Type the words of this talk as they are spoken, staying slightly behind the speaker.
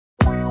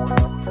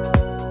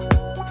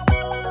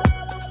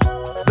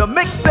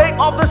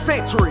of the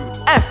century,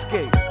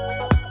 Escape.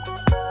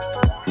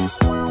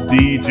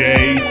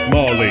 DJ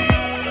Smallie.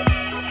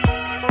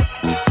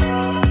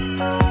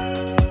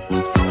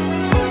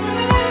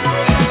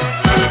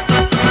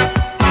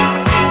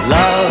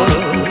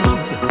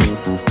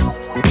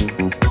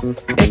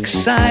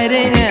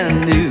 Exciting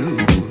and new.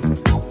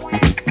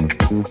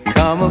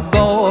 Come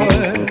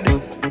aboard.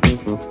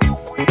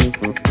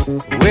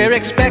 We're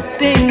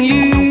expecting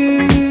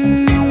you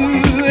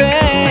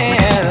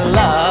and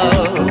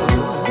love.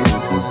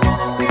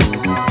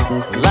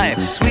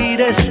 Life's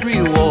sweetest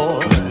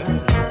reward.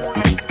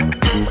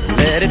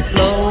 Let it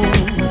flow.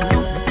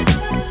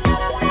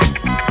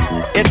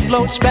 It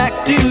floats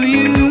back to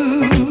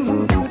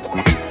you.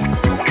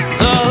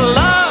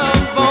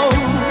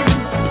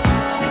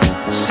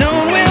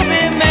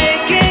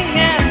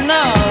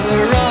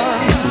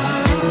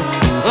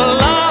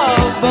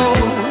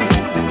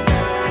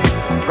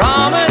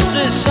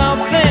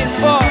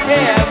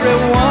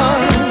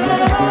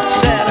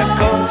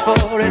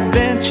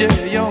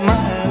 Your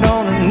mind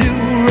on a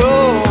new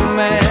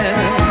romance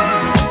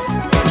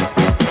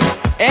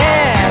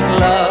and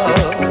love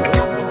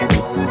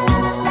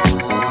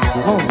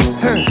won't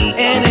hurt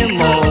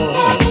anymore.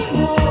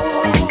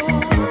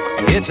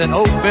 It's an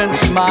open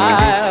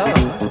smile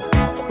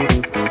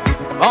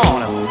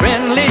on a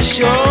friendly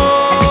shore.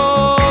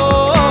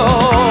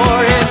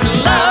 It's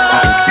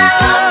love.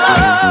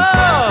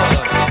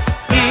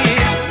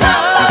 It's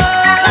love.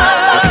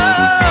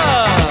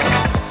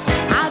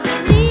 I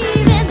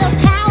believe in the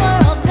power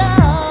of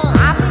love.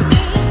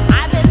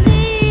 I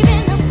believe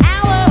in the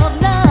power of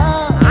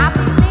love.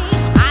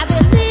 I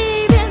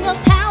believe in the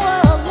power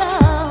of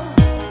love.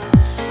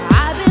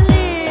 I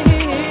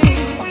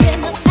believe in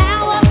the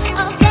power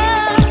of love.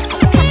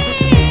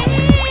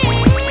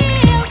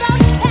 Feel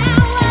the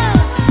power.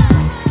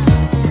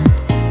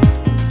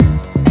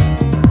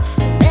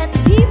 Let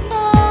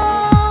people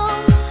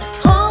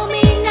call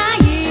me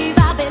naive. I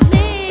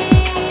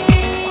believe.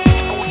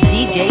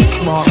 DJ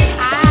Smallie.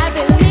 I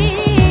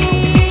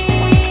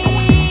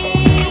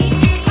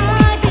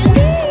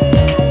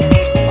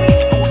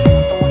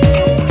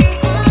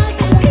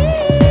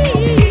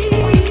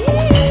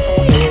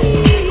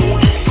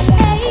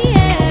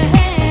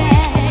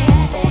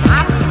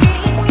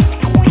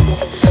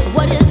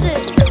what is it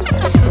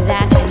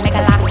that can make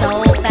a lost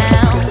soul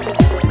found?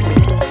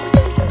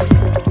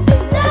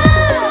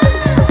 Love.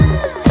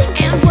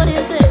 And what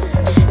is it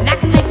that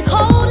can make the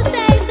coldest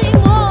day seem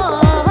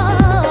warm?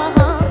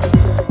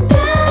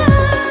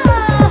 Love.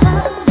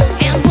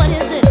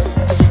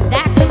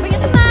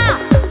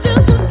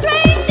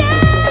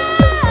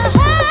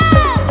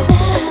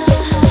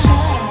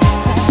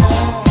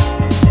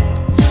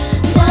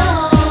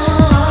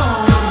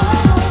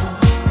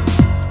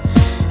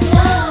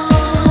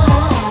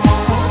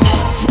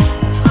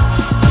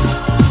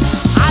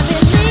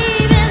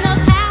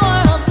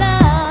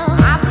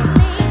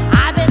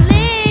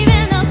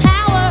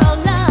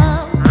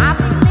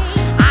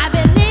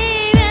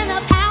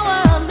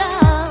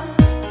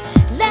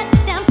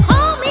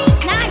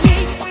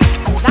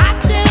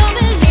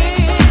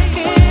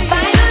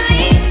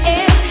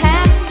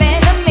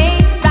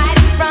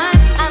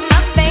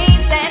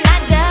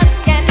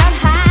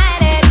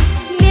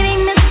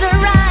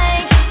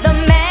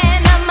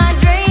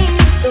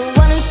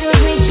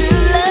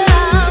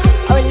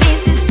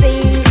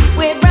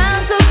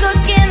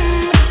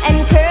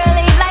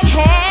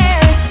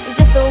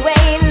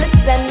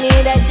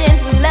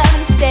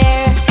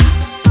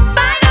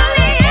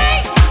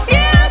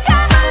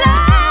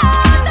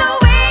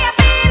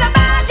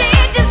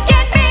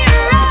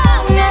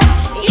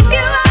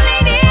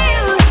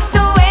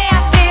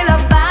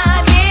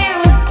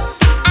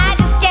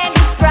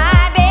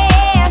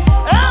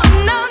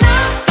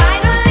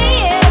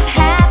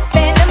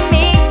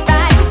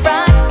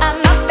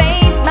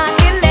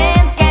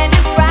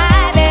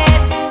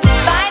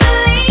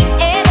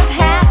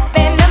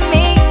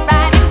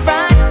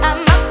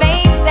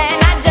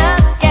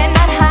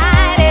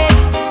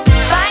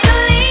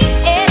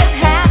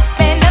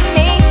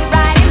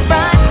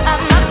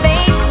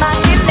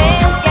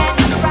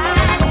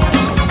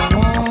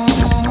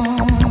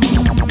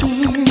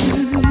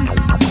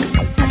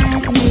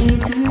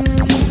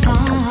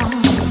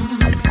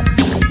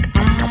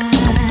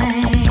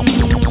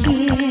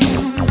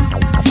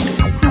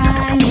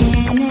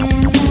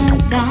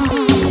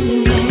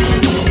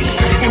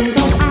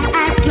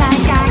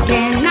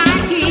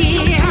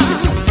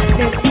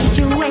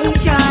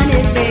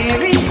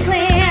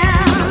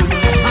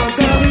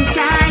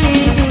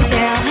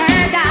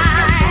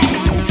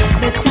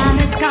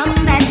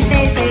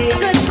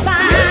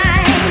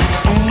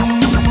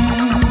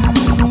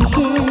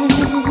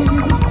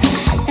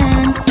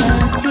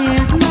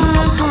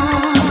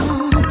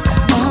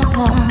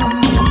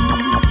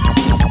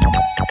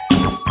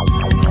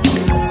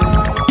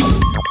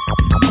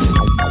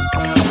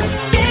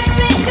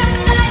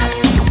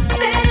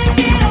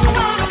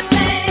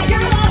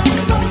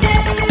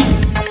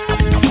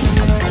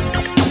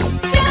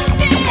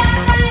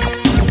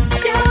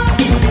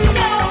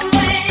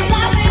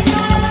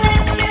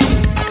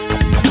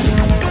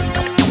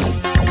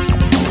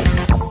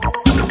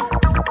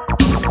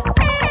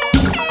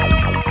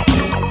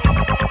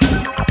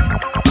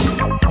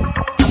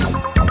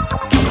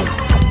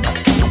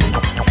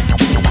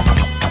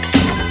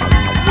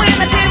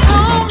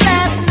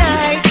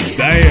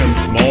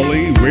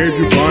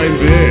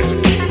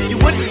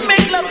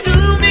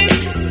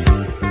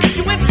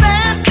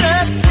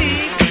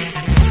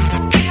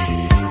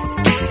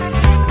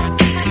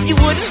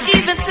 wouldn't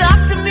even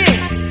talk to me.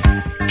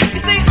 You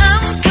say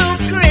I'm so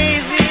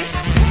crazy.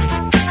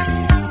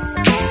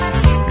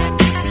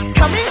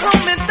 Coming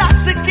home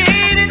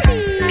intoxicated. I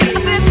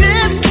said,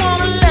 just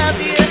wanna love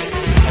you.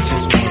 I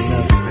just wanna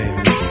love you,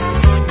 baby.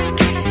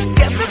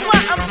 Guess that's why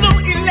I'm so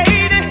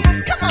elated.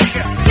 Come on,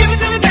 girl, give it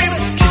to me, baby.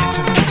 Give it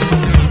to me.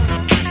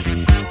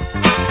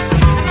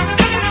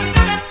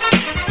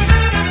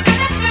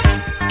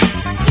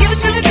 Give it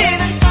to me,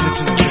 baby. Give it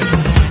to me, baby.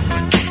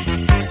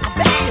 I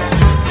bet you.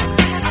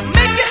 I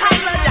make you hot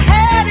like you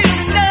had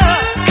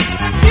enough.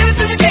 Give it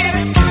to me,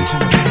 baby. Give it to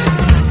me, baby.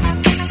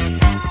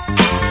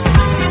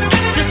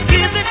 Just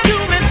give it to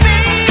me,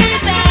 baby.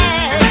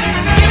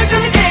 Give it to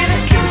me, baby.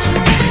 Give it to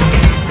me.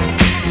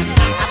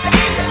 I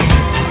bet you.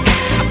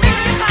 I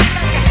make you hot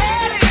like you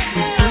had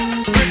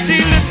enough. Pretty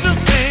little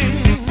thing,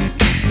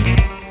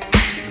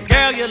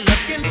 girl, you're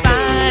looking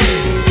fine.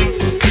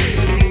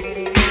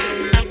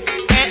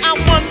 And I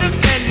wonder,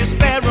 can you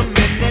spare a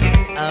minute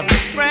of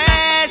your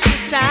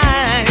precious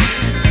time?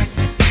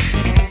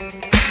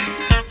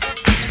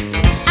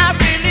 I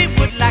really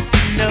would like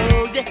to know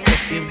you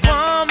if you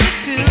want me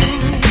to.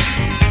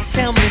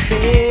 Tell me,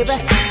 baby.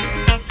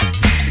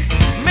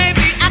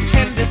 Maybe I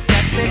can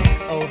discuss it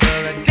over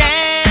a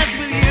dance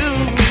with you.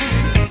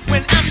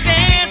 When I'm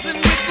dancing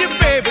with you,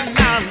 baby,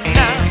 now,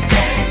 now.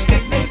 Dance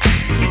with me.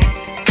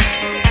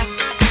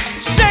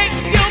 Shake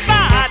your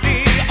body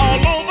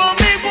all over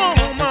me,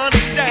 woman.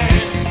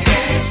 Dance.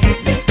 Dance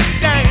with me.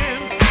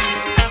 Dance.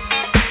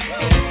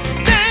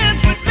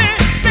 Dance with me,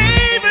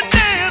 baby.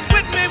 Dance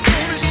with me,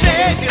 wanna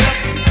shake it up.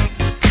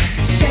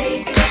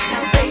 Shake it up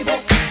now, baby.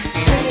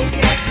 Shake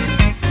it up.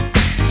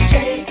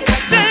 Shake it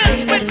up now,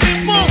 Dance baby. with me,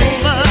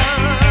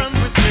 woman.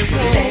 With me,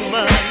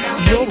 woman.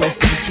 You're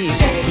listening to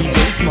DJ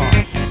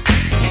Smallie.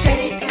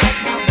 Shake it up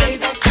now,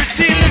 baby.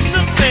 Pretty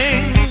little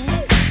thing.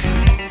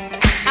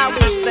 I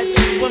wish that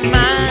you were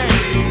mine.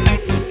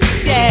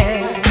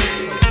 Yeah.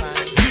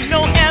 You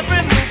know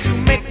every move you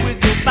make with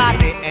your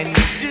body, and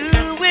you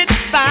do it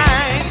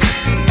fine.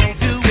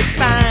 Do it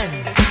fine.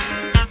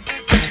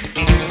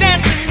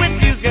 Dancing with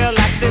you, girl,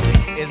 like this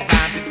is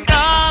bound to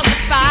cause a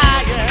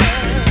fire.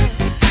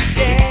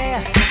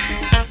 Yeah.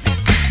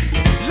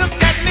 Look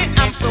at me,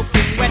 I'm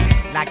soaking wet,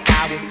 like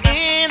I was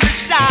in the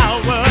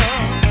shower.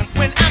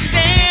 When I'm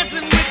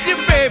dancing with you,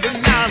 baby,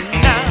 now,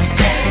 now.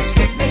 Dance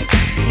with me.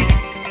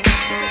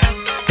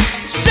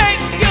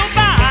 Shake your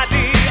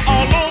body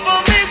all over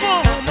me,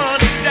 woman.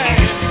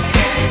 Dance.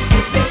 Dance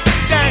with me.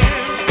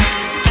 Dance.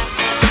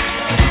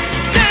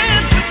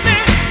 Dance with me,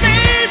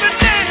 baby.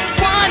 Dance.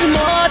 One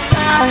more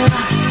time.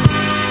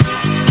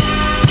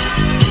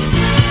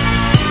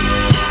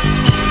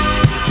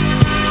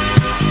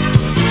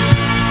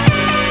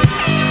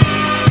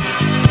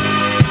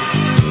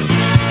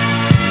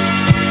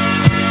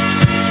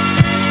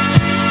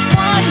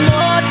 One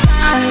more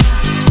time.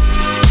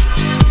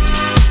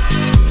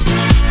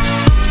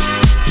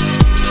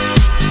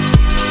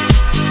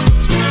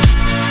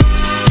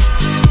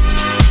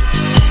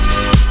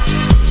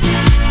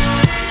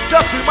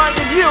 Just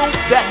reminding you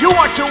that you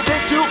are tuned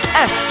into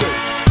Escape.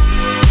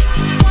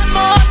 One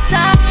more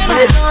time.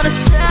 We're gonna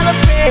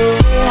celebrate.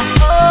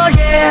 Oh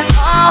yeah,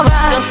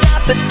 alright. Don't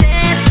stop the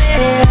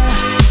dancing.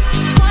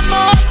 One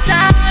more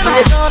time.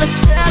 We're gonna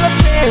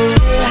celebrate.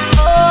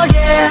 Oh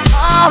yeah,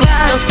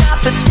 alright. Don't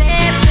stop the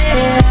dancing.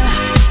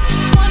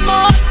 One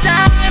more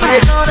time.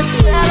 We're gonna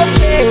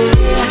celebrate.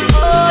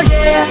 Oh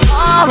yeah,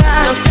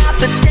 alright. Don't stop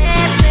the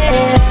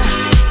dancing.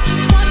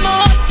 One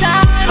more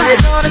time. We're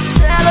gonna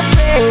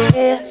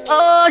celebrate.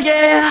 Oh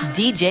yeah.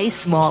 DJ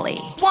Smallie.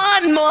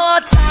 One more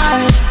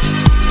time.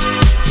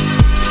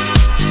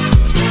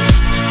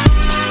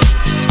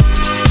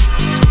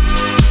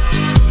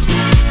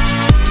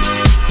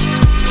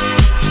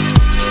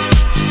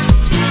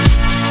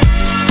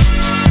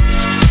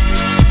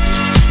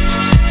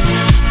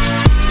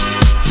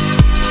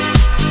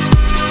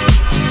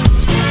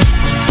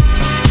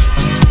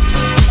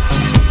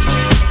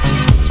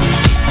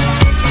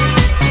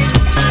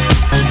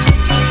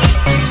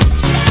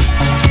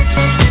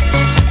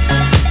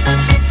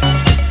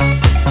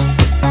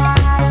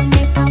 Gotta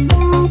make a move.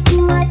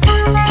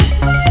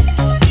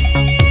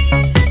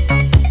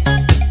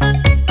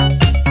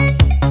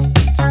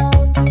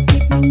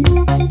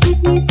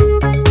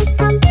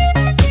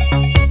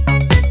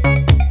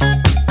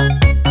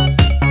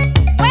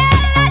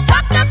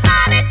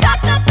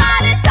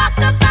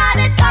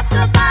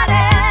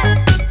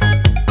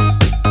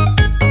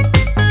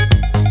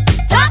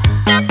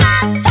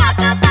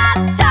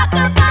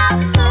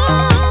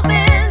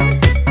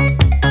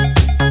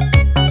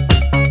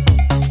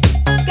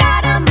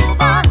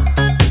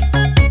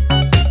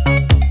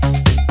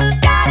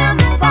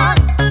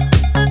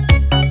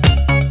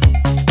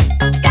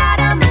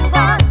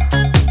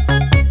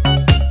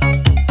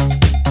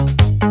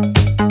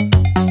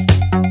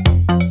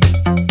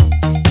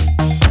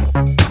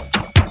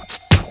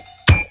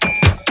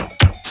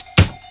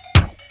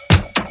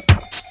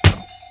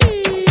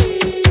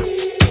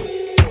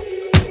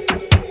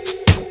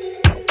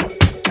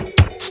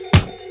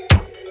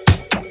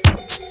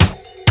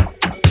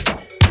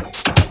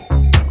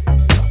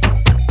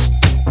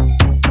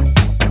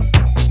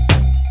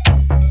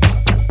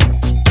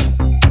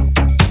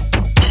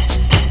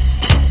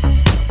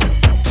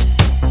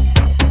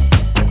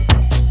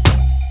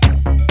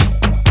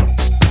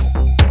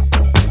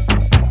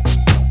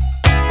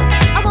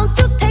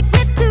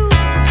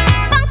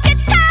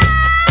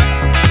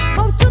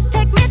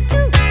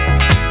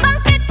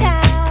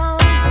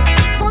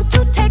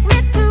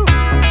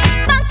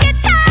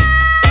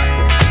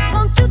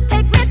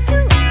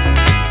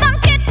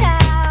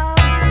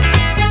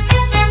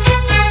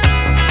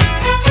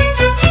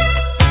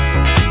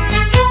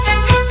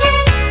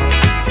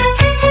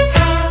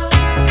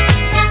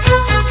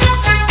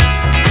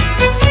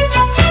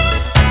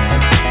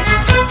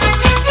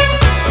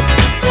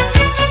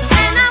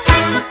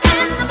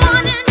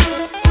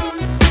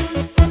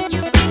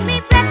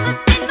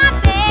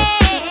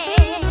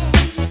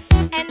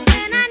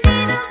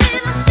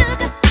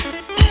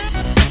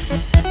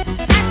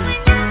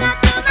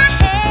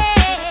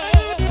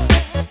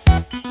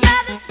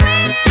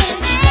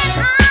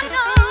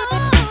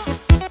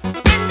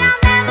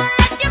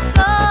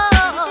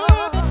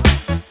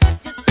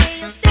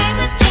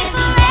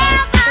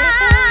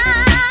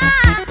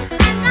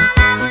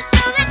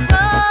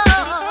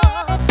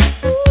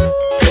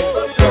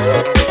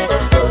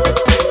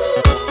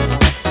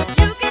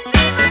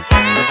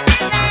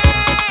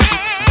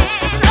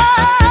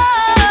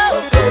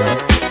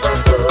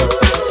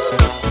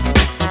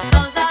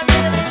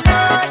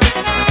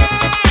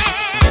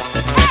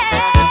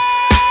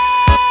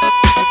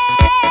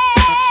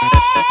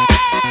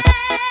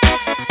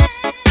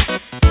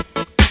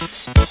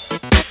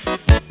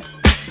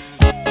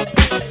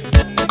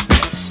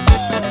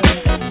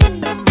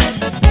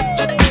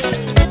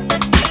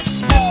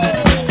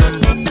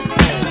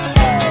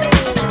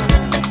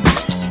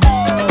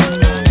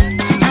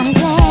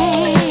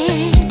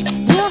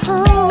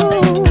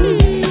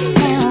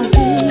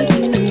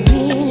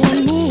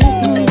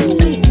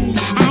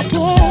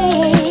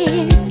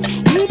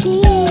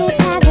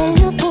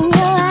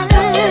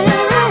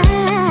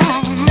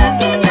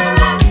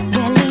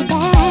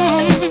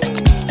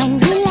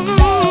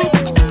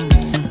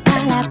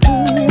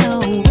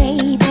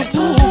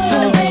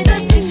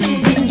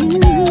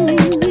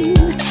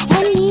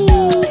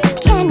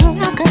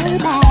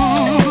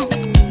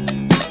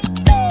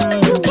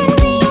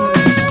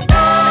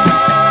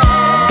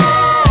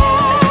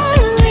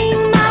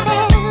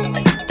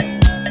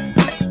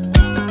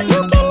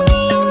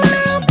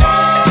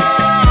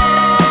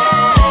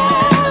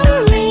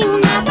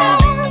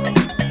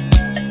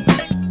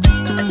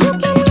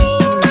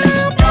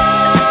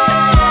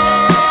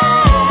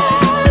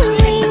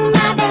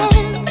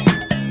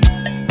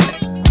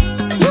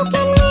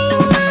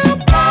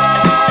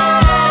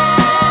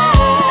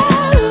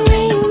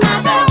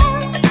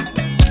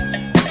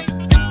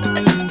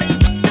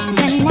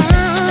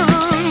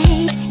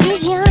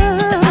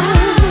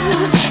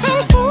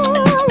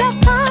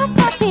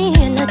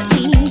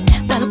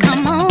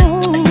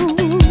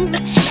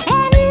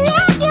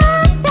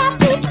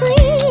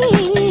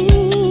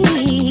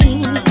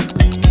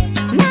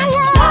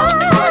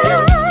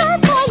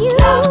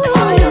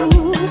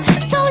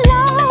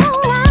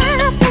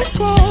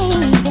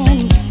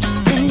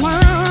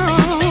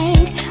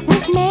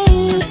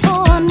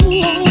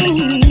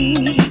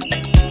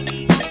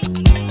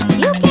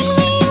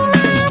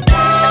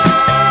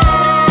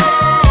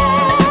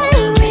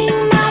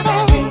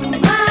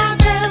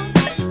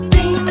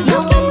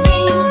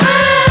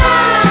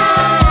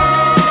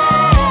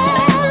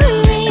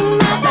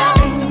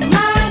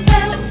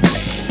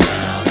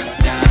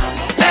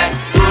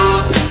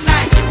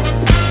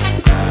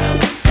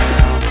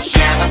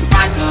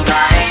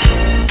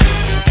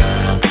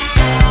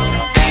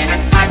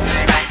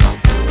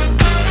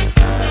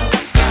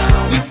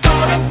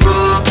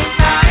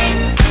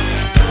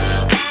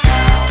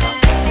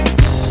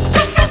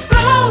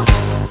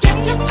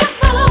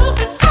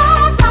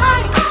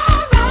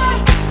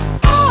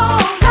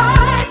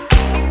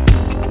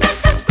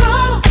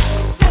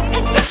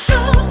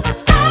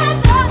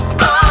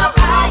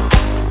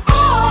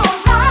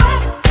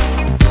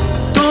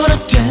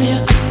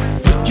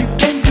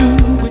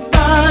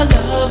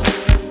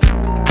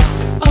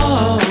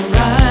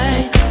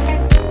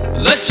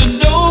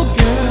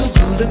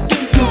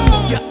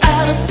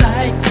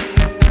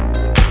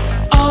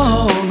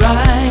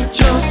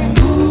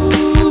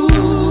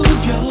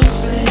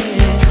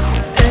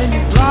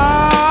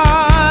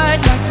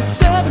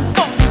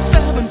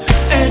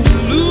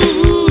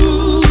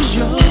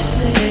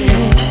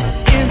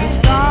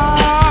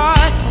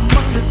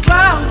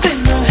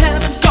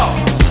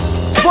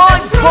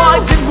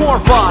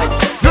 vibes.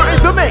 You're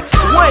in the mix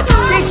with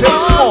DJ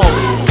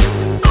Smallie.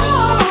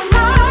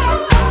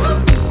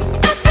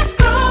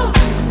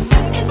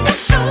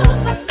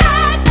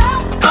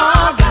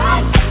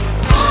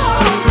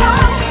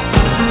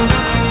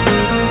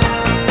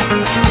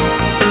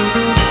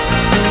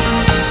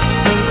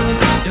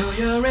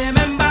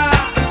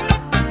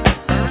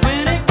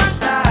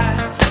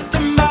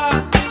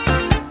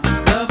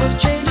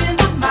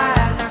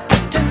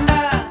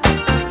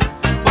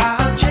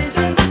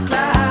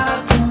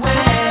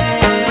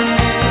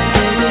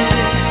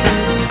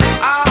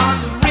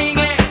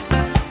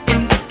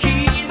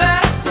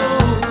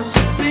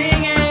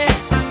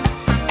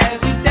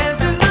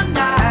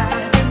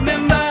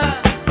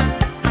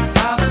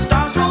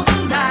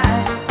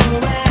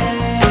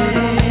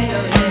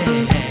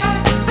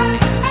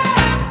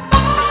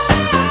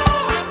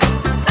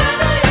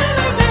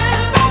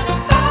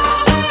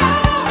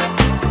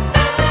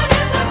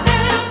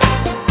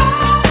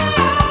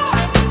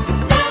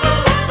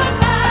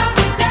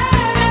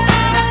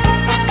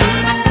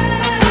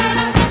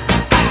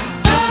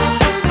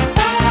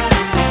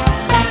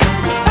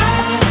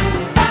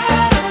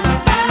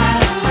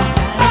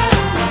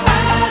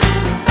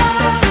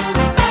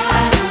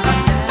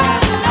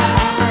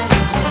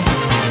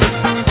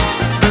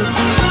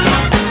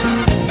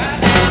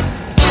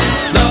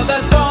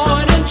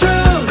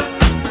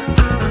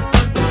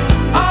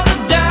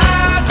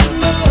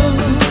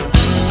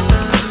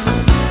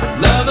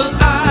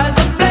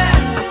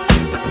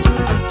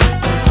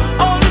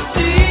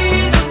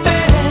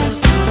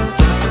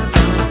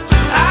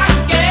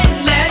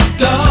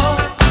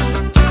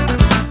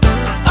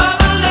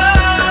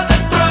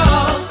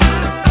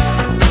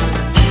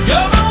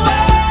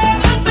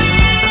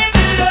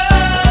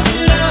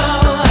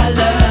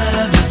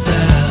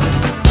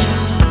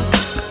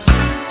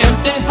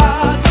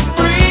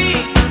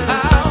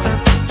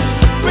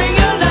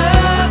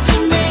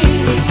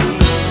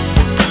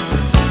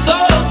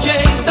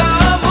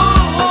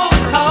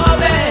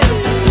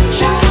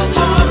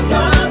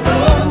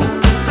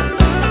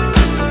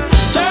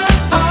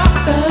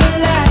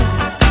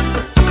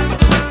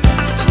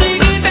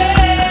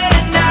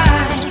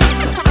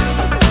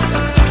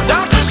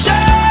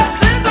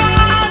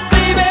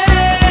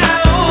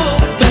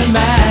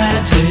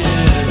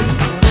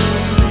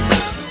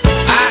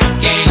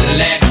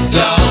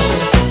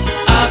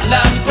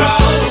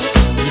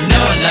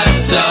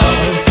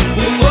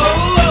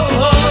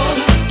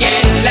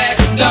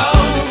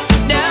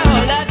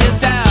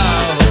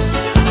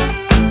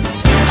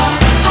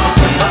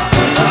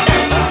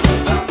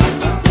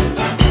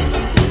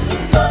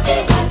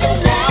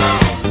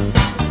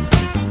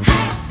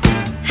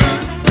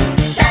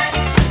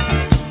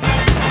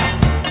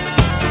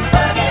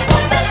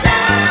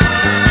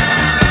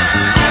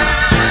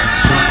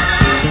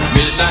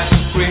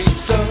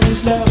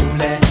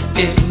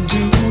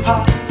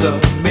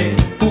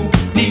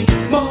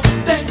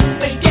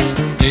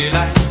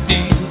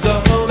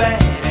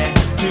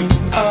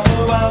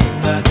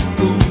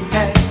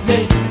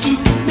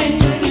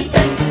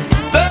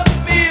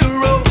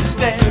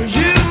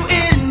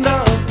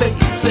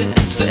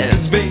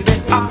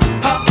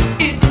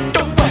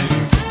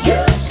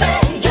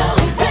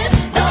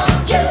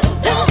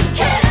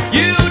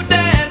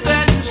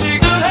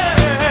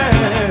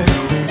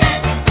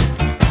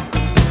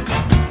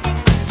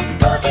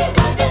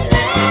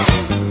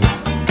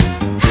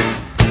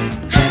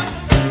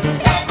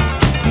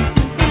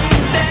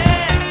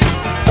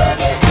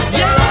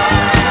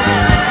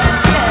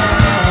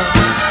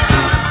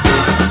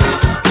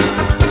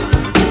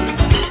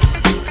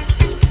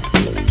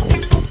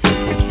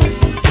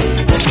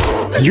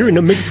 You're in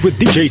a mix with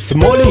DJ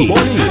Smallie.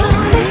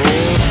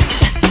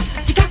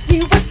 You got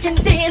me working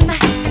day and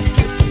night.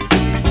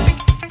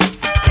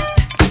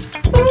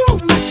 Ooh,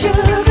 my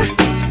sugar.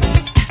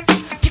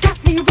 You got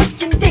me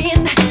working day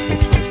and night.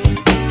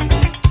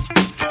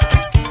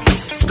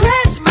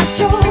 Scratch my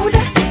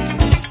shoulder.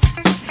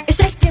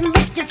 It's aching,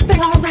 make you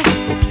feel alright.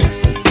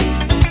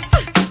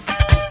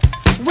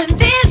 When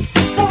this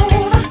is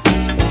over,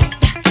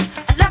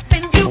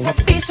 loving you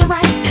will be so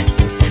right.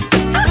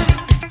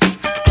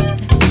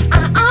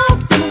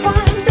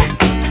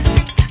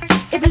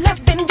 If you love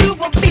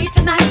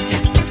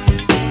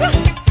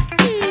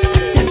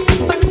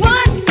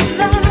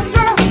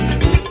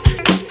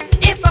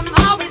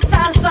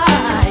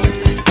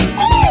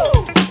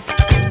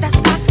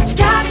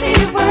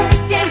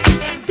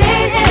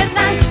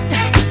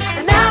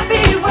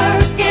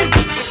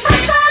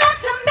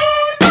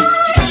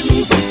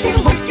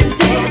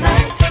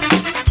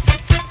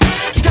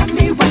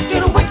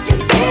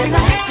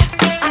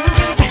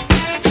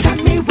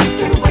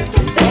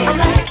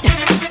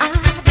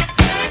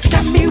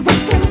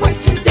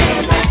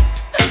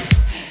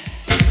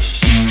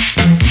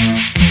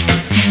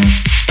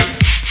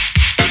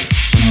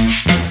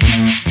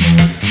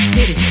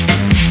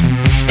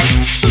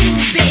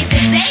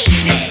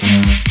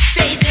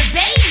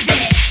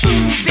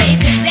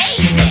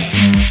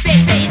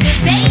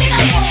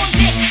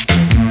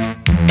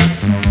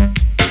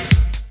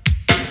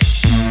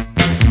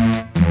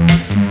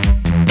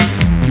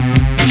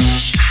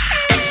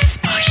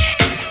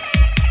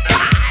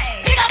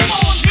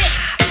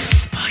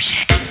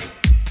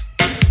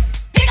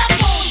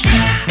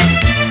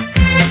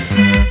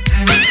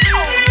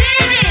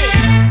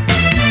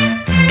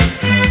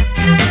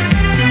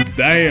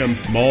Damn,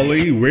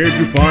 Smallie, where'd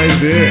you find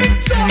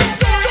this?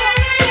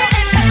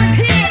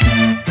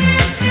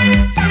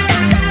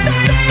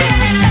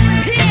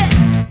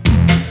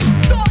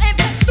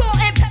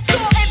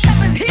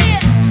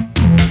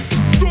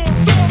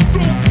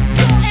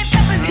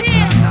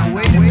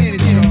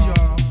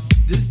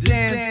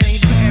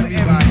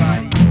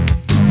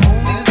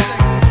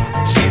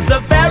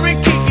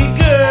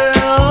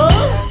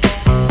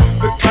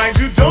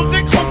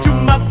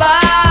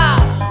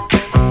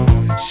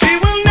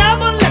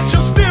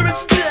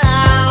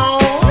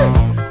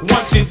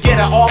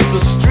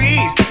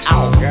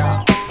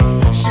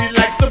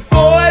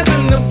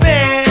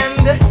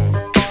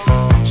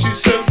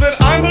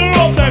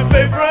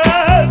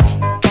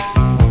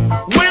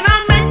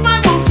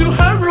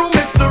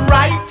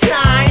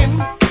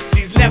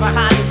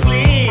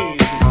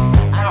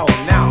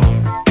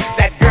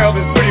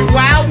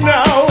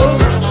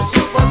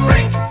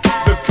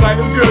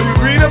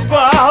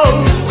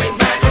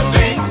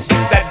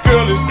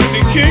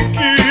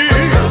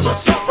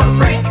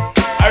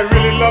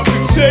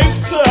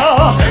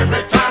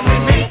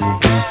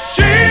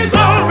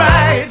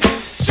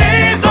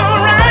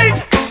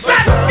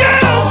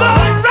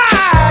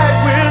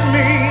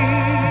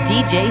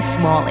 DJ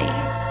Smallie.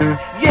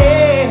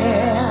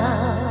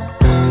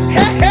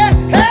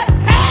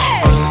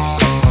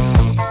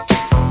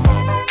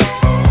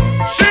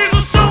 She's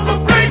a super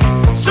freak,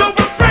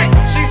 super freak.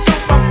 She's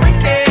super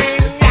freaky.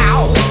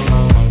 Now,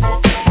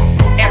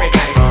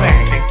 everybody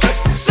sing.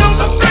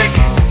 Super freak,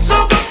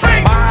 super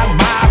freak.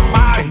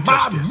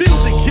 My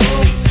music hits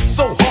me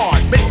so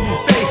hard, makes me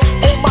say,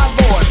 oh my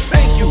Lord,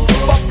 thank you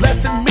for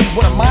blessing me.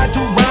 What am I to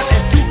rhyme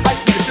and too hype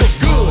me? It feels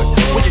good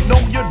when you know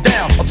you're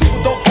down. A super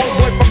dope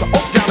homeboy from the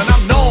Oak Town, and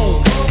I'm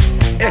known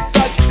as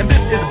such. And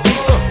this is a beat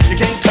you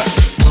can't touch.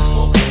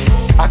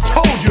 I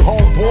told you,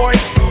 homeboy,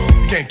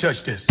 you can't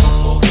touch this.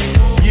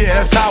 Yeah,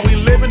 that's how we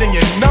living, and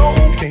you know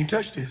you can't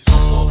touch this.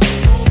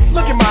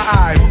 Look in my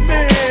eyes,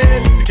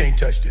 man, you can't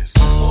touch this.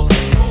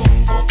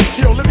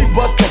 Yo, let me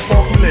bust the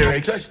funky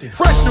lyrics.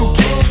 Fresh new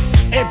kicks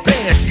and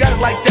bands, you got it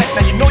like that.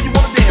 Now you know you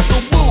wanna dance, so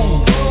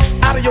move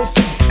out of your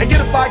seat and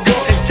get a fire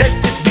girl and catch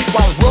this beat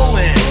while it's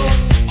rolling.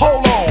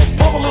 Hold on,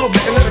 pump a little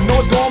bit and let them know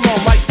what's going on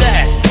like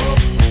that,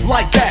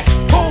 like that.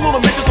 Hold on a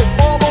minute, so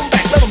fall on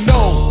back. Let them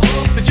know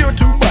that you're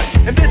too much,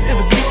 and this is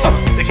a beat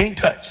they can't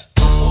touch.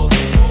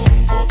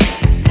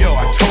 Yo,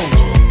 I told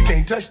you, you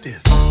can't touch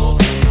this.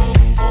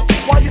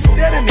 Why you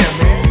standing there,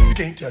 man? You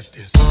can't touch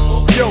this.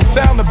 Yo,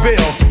 sound the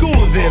bell. School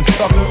is in,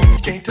 sucker. You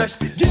can't touch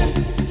this.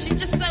 She's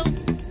just so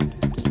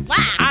wow.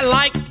 I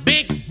like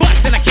big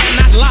butts and I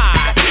cannot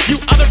lie. You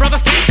other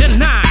brothers can't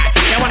deny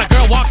that when a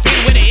girl walks in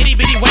with an itty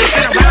bitty waist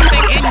and a round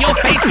thing in your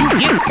face, you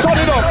get Turn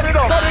it up.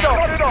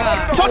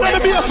 Turn on the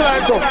bass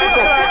line, so.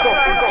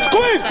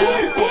 Squeeze.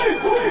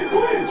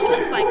 She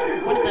looks like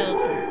one of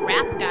those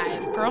rap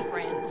guys'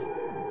 girlfriends.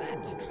 But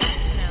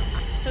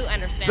who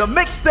understands? The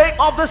mixtape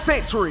of the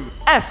century.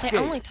 They Escape.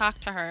 only talk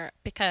to her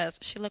because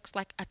she looks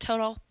like a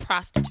total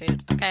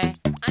prostitute, okay?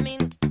 I mean,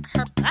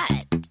 her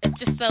butt is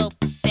just so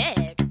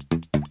big.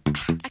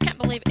 I can't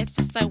believe it's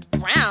just so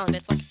round.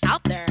 It's like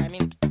out there. I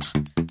mean,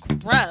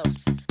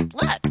 gross.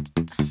 Look.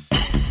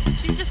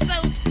 She's just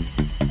so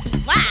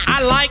black.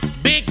 I like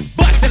big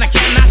butts and I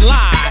cannot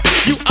lie.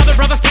 You other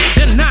brothers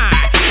can't deny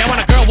that when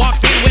a girl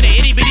walks in with an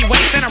itty bitty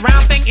waist and a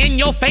round thing in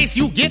your face,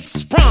 you get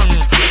sprung.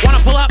 Wanna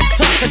pull up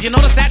tough cause you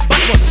notice that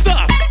butt was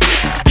stuffed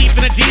deep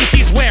in the jeans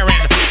she's wearing.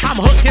 I'm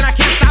hooked and I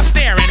can't stop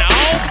staring.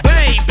 Oh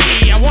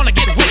baby, I wanna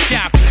get whipped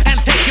up and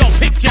take your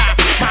picture.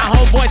 My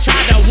homeboys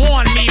tried to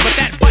warn me, but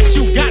that butt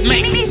you got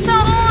makes me so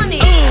horny.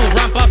 ooh,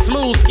 rumpa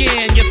smooth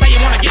skin. You say you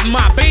wanna get in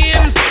my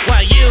bins?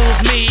 Well,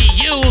 use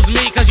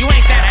me, cause you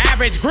ain't that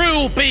average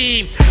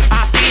groupie.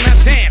 I seen her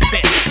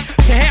dancing,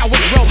 to hell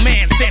with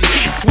romancing.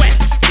 She's sweat,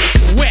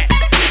 wet,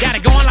 got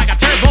it going like a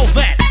turbo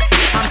vet.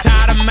 I'm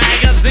tired of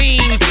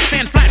magazines,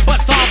 saying flat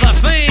butts all the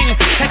thing.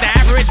 Take the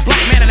average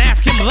black man and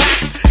ask him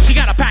that. She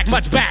gotta pack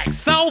much back.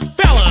 So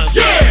fellas,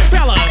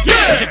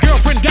 does your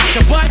girlfriend got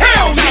your butt?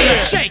 Hell Tell her yeah.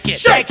 shake it,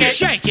 Shake it.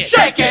 shake it,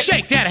 Shake it.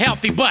 shake that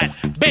healthy butt.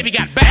 Baby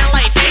got back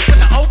like this with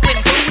the open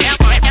booty.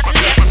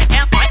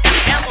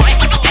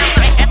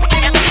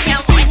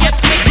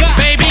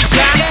 Baby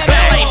got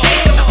belly.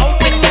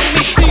 Let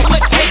me see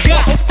what you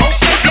got.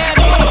 Shake that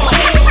off.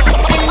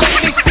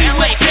 Let me see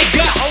what you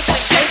got.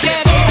 Shake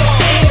that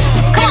off.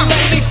 Come on.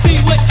 Let me see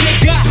what you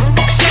got.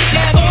 Shake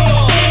that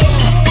off.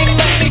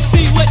 Let me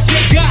see what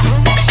you got.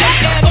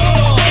 Shake that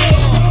off.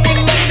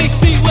 Let me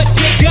see what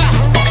you got.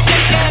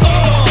 Shake that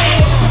off.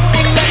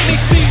 Let me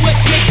see what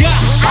you got.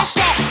 I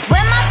said,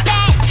 where my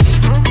fat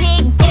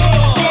big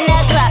in the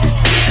club?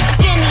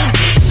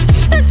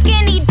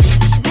 Skinny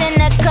in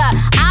the club.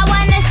 I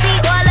wanna see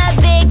all the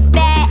big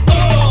fat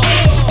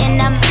in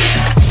the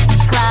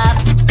club.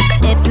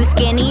 If you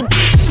skinny,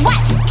 what?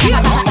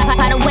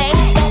 By the way,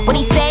 what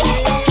he say?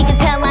 He can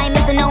tell I ain't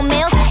missing no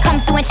meals. Come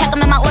through and check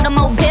him in my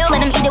automobile.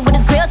 Let him eat it with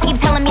his grills. He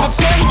keep telling me to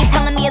chill. He keep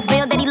telling me it's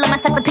real that he love my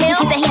sex appeal.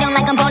 He said he don't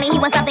like I'm bony. He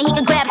wants something he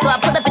can grab. So I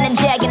pull up in a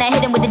jag and I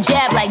hit him with the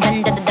jab like dun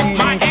dun dun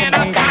dun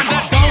dun dun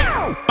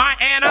dun. My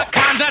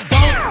anaconda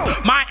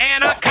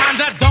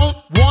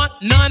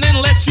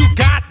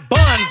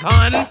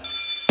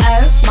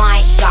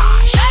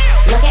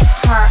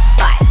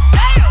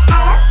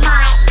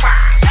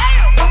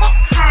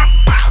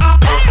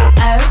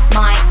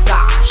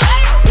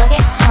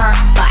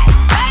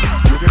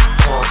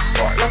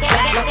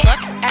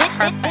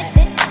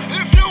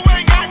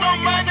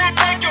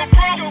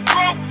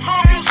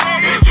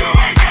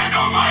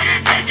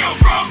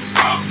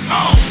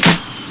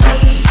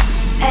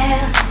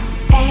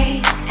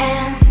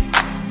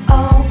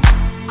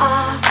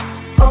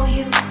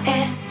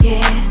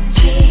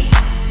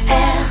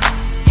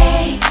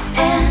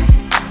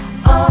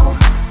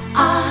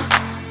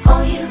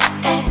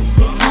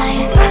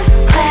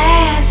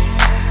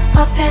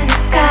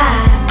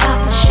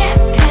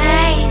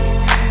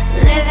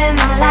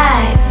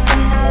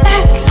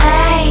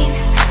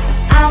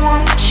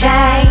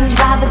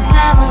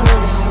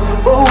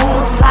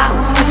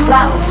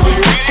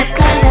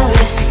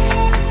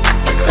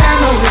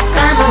glamorous,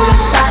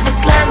 glamorous, by the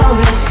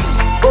glamorous.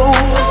 Ooh,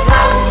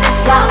 flossy,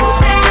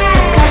 flossy.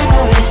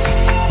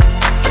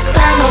 The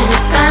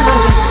glamorous,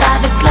 glamorous, by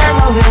the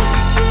glamorous.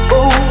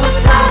 Ooh,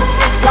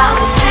 flossy,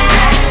 flossy.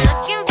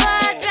 Looking for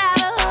a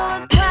driver who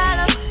is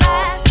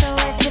qualified. So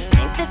if you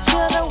think that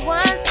you're the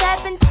one,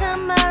 step into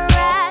my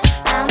ride.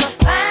 I'm a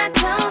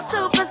fine-tuned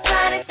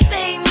supersonic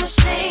speed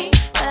machine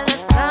with a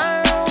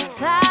sunroof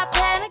top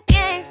and a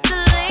gangster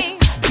lean.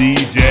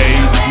 DJ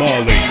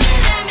Smallie.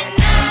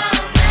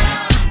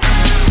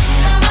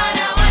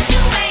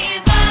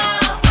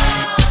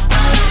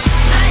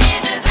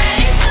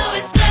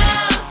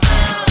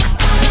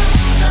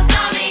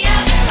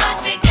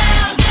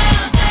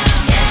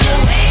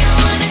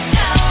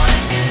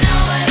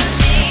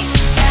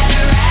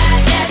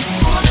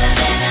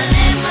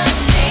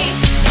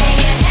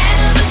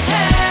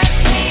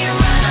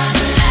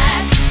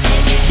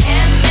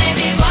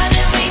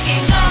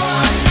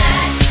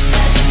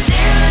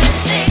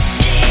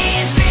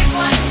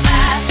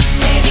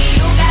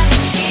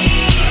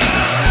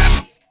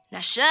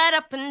 Shut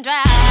up and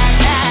drive,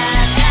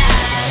 drive,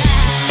 drive.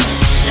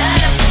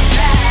 Shut up and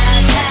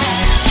drive,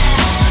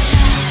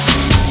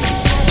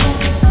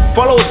 drive.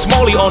 Follow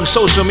Smallie on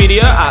social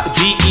media at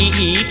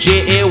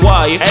DeeJaysmallie.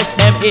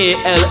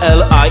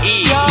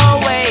 You're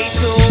way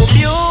too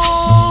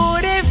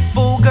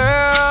beautiful,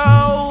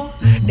 girl.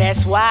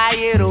 That's why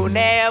it'll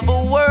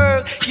never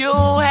work. You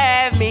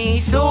have me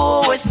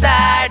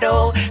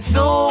suicidal,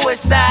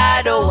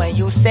 suicidal. When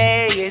you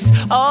say it's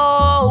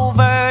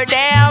over,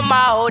 damn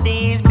all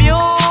these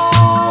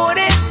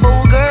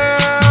beautiful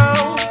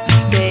girls,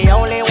 they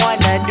only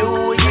wanna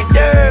do you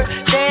dirt.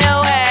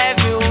 They'll have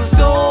you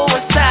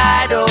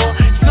suicidal,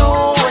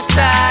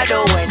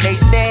 suicidal. When they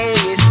say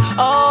it's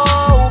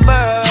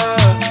over.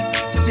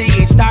 See,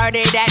 it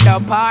started at the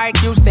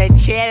park, used to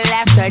chill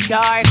after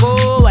dark.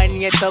 Ooh, when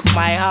you took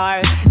my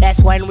heart,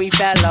 that's when we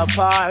fell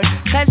apart.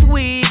 Cause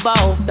we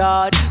both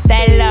thought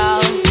that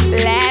love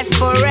lasts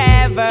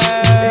forever,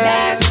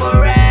 lasts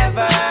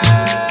forever.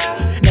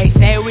 They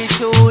say we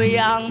too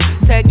young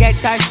to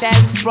get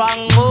ourselves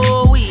sprung.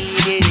 Oh, we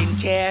didn't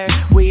care,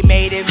 we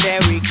made it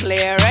very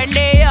clear. And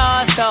they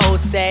also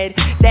said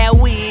that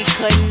we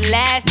couldn't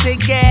last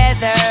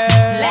together,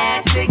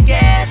 last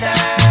together.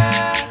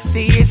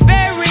 See, it's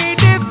very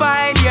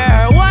divine,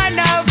 you're one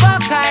of a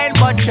kind,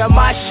 but you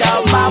mash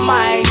up my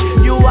mind.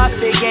 You a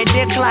figure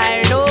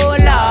decline, oh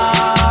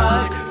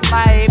Lord.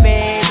 My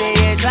baby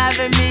is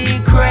driving me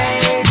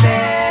crazy.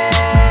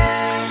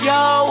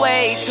 You're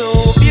way too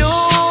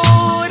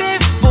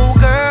beautiful,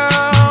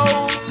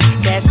 girl.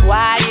 That's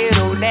why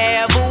it'll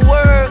never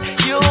work.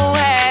 You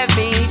have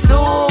me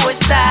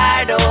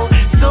suicidal,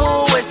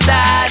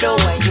 suicidal.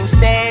 When you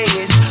say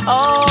it's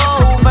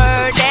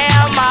over,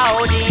 damn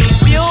all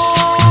these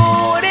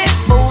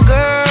beautiful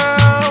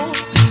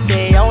girls,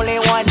 they only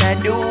wanna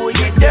do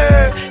you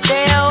dirt.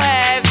 They'll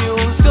have you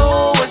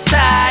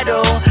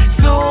suicidal,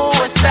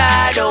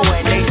 suicidal.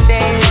 When they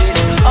say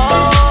it's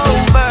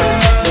over.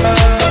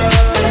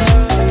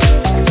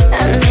 I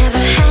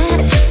never had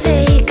to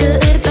say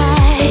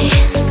goodbye.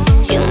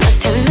 You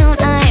must have known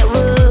I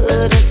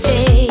wouldn't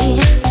stay.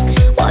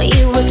 While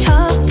you were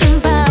talking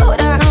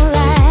about our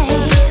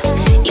life,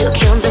 you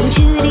killed the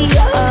beauty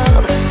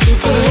of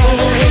today.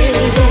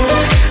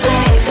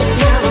 Life is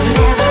now or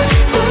never,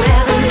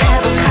 forever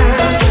never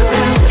comes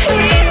around.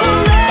 People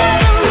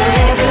love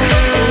forever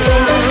and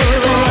ever.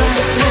 Life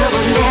is now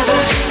or never,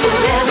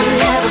 forever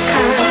never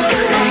comes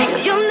around.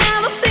 You'll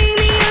never see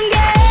me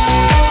again.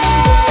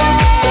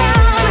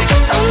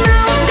 So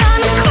now I'm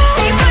gonna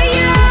cry for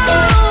you.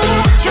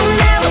 You'll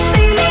never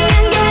see me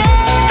again.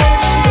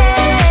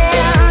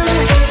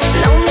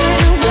 No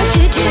matter what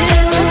you do.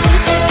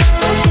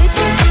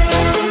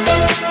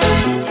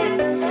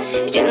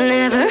 You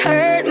never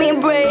heard me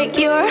break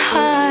your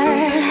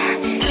heart.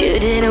 You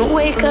didn't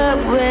wake up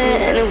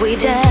when we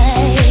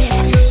died.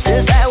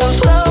 Since I was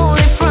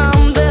lonely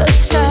from the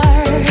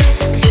start,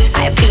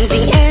 I think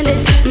the end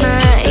is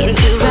mine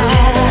to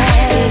ride.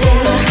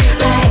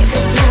 Life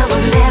is now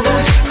or never,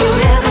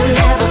 forever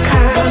never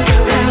comes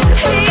around.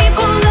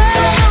 People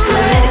love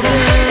forever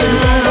and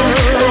ever.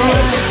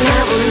 Life is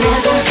now or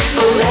never,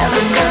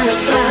 forever's gonna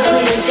slow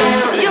you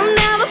down. You'll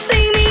never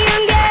see me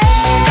again.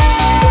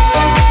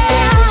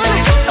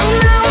 So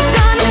now I'm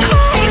gonna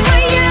cry for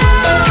you.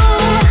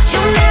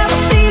 You'll never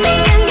see me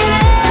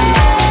again.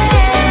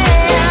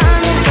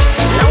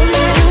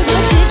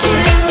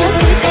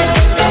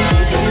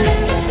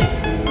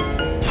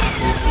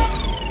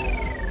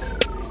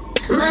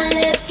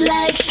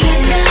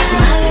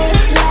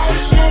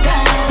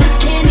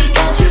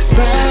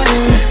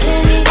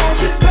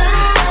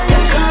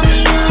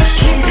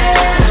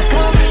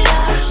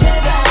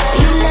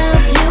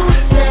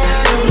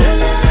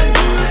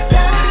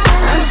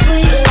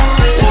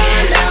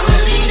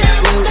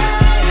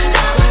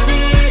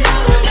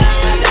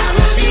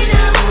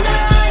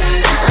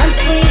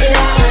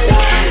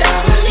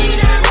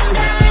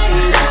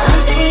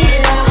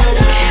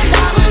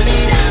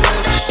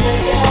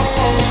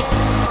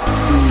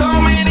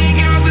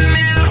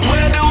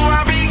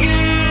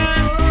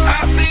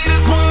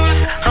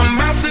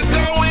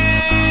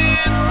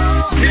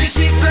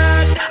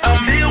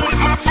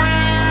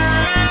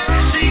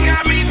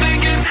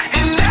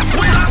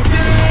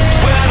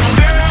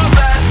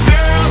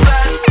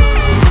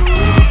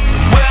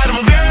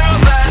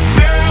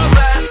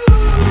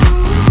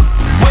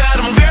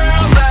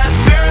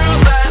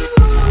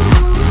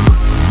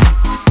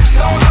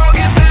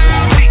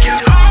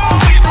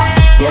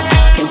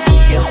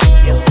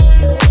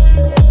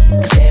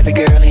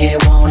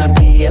 wanna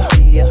be a.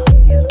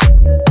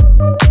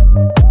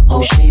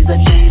 Oh, she's a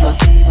diva.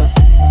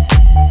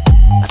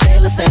 I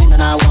feel the same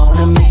and I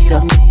wanna meet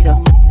her.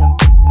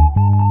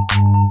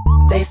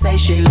 They say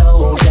she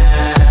low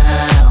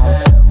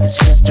down. It's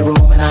just a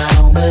room and I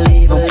don't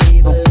believe them.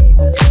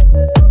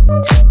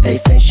 They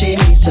say she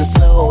needs to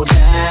slow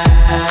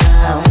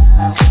down.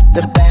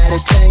 The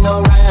baddest thing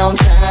around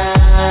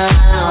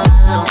town.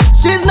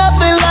 She's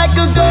nothing like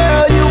a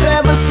girl you've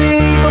ever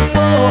seen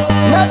before.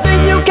 Nothing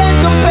you can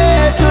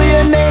compare to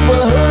your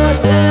neighborhood.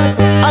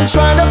 I'm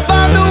trying to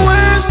find the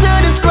words to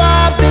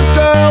describe this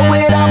girl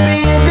without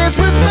being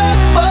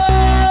disrespectful.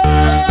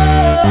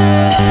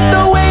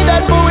 The way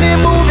that booty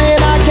moving,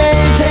 I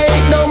can't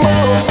take no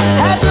more.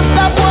 Had to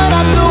stop what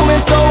I'm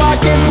doing so I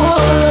can pull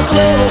her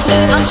close.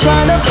 I'm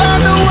trying to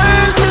find the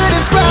words to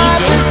describe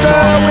this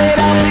girl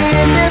without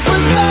being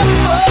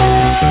disrespectful.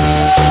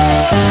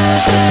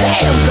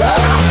 Damn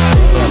girl,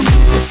 damn,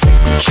 you's a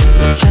sexy chick,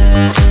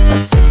 a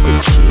sexy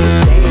chick.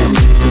 Damn,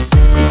 you's a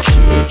sexy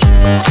chick,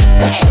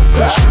 a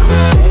sexy chick.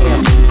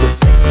 Damn, you's a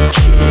sexy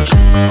chick,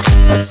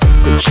 a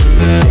sexy chick.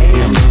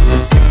 Damn, you's a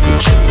sexy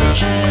chick.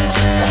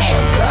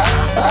 Damn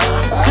girl,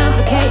 It's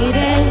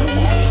complicated,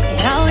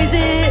 it always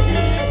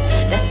is.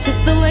 That's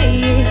just the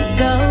way it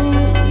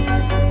goes.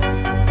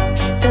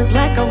 Feels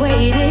like I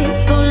waited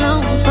so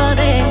long for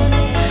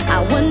this. I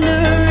wonder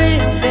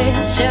if it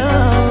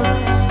shows.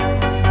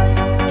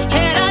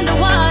 Head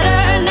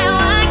underwater, now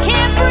I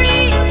can't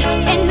breathe.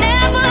 It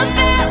never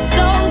felt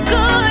so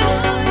good.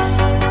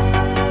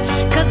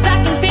 'Cause I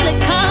can feel it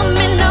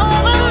coming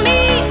over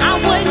me. I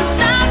wouldn't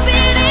stop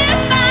it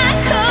if I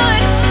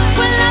could.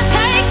 Will I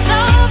take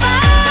over?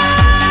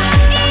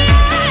 Yeah.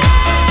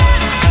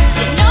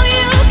 You know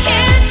you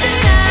can't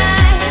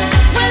deny.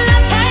 Will I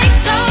take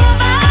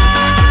over?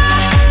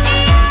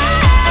 Yeah.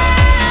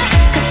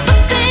 'Cause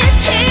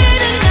something's here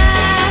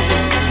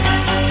tonight.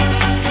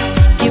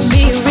 Give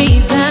me a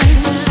reason,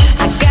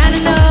 I gotta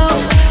know.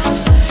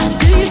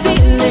 Do you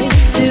feel it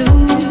too?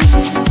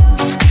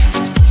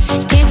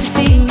 Can't you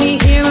see me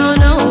here on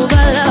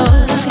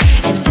overload?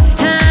 And this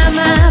time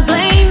I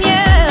blame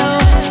you.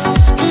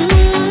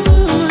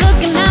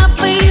 Looking out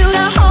for you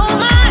to hold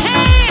my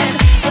hand.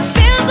 It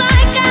feels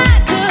like I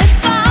could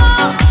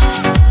fall.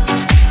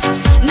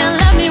 Now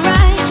love me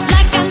right,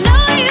 like I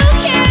know you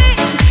can.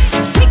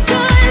 We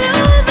could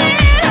lose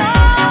it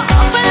all.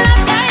 Will I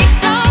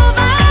take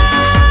over?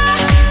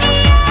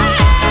 Yeah.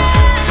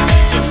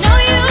 You know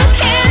you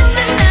can't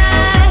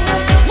deny.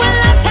 Will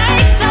I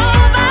take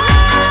over?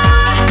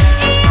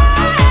 Yeah.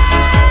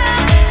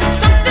 'Cause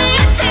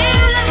something's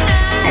here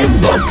tonight.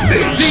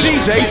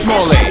 DJ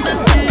Smallie.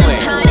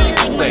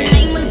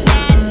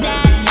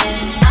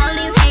 All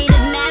these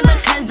haters mad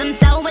because I'm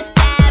so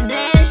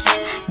established.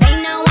 They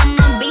know I'm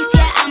a beast,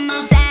 yeah, I'm a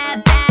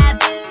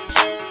savage.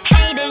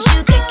 Haters, you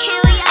could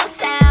kill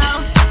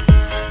yourself.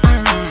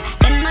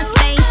 In my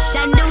space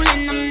shuttle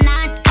and I'm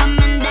not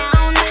coming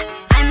down.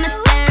 I'm a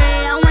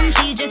stereo and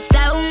she's just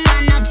so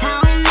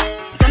monotone.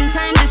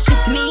 Sometimes it's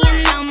just me and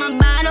all my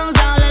bottles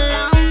all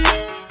alone.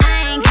 I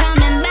ain't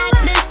coming back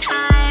this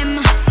time.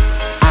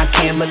 I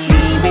can't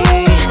believe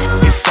it.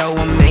 It's so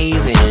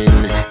amazing.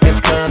 This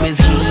club is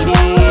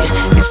heated.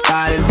 This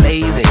spot is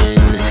blazing.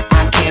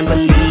 I can't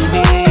believe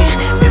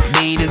it. This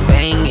beat is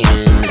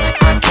banging.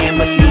 I can't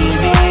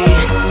believe it.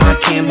 I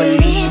can't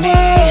believe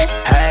it.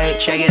 Hey,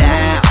 check it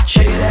out.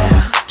 Check it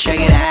out. Check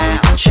it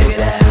out. Check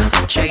it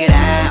out. Check it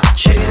out.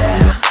 Check it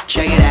out.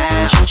 Check it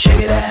out. Check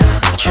it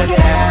out. Check it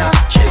out.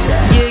 Check it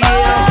out. Yeah,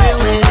 yeah, I'm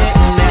feeling it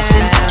now.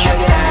 Check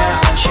it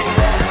out. Check it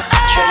out.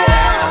 Check it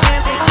out.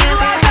 You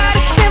are not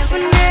a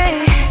symphony.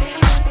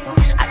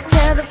 I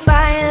tell the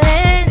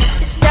violin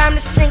it's time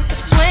to sink or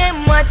swim.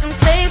 Watch them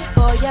play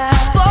for ya.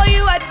 For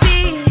you, I'd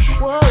be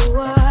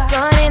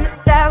running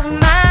 1,000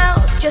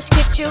 miles. Just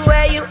get you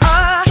where you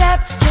are. Step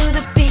to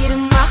the beat of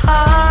my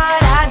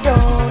heart. I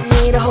don't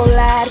need a whole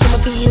lot.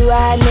 Coming for you,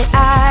 I admit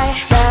I'd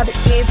rather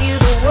give you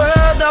the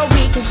world, or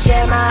we can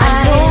share mine.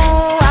 I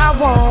know I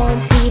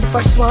won't be the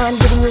first one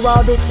giving you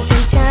all this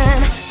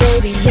attention.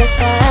 Baby,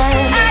 listen.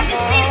 I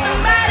just need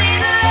somebody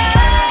to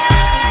love.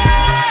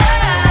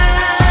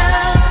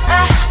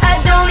 I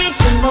don't need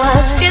too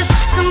much, just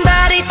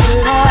somebody to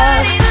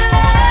love.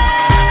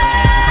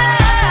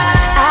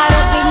 I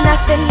don't need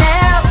nothing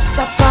else,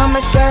 I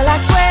promise, girl, I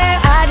swear.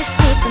 I just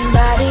need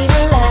somebody to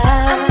love.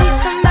 I need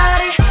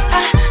somebody,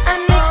 I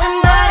need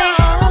somebody,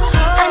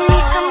 I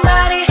need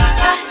somebody.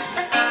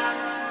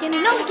 You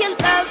know you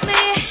love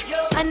me,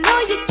 I know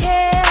you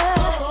care.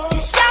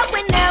 Just shout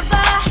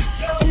whenever,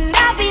 and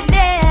I'll be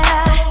there.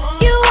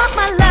 You want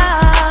my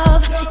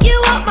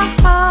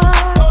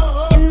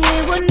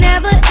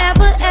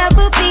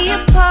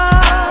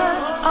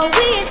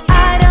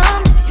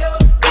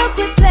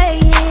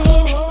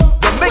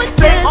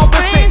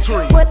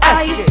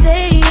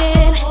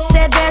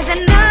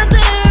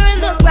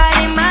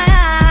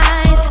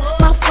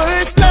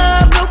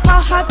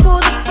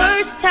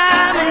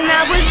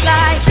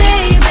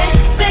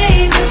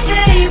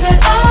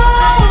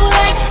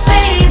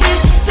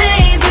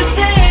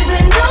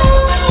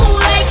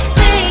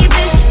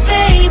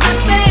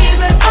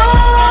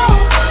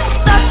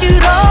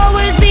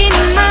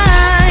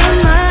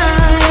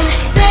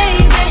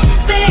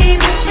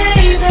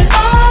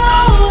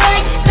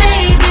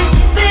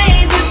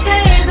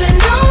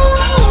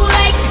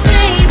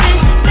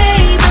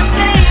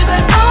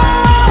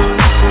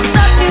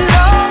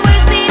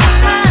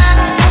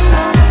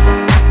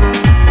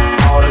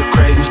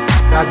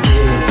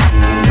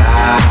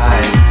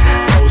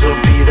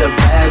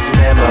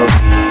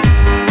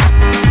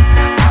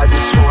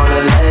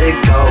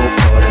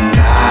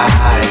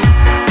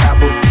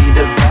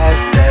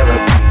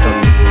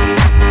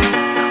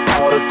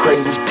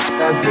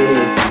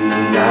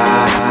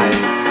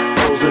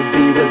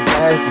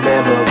best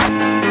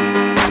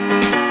memories.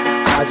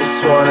 I just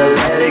wanna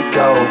let it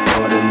go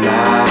for the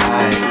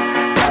night.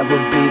 That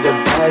would be the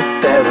best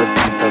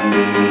therapy for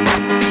me.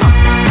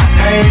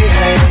 Hey,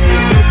 hey,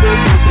 ooh,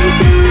 ooh, ooh,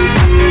 ooh, ooh.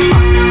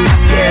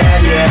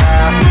 Yeah,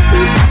 yeah. Ooh,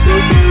 ooh,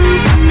 ooh,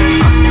 ooh.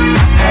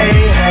 Hey,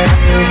 hey,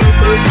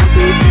 ooh, ooh, ooh,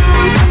 ooh,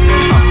 ooh.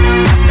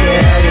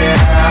 Yeah,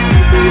 yeah.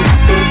 Ooh, ooh,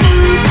 ooh,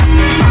 ooh.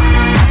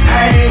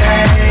 Hey,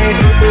 hey,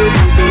 ooh, ooh,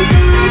 ooh,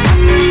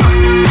 ooh.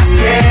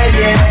 Yeah,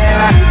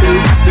 yeah. Ooh,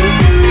 ooh, ooh,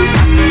 ooh.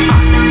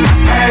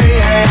 Hey,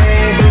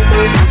 hey, ooh,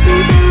 ooh,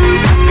 ooh, ooh.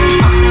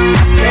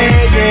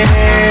 Yeah, yeah.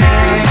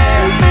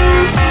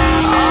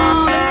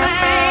 All the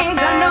things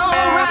I know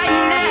right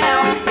now,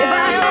 if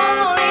I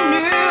only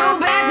knew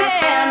back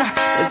then,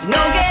 there's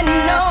no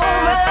getting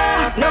over,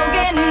 no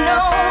getting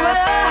over,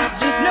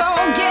 just no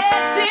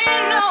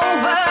getting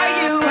over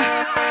you.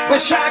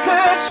 Wish I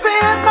could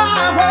spin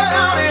my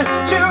world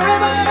into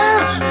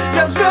reverse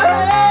just to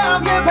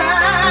have you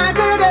back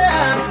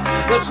again.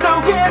 There's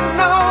no getting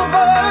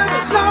over,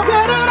 there's no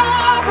getting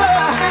over,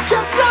 there's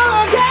just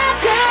no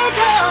getting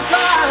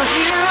over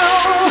you.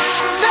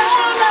 No,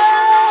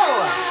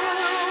 no.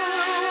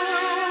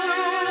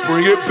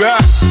 Bring it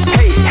back.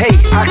 Hey, hey,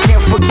 I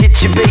can't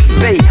forget you,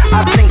 baby.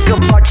 I think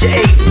about your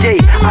 8-day.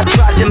 I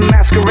tried to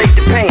masquerade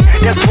the pain.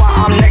 That's why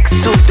I'm next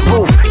to the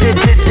roof.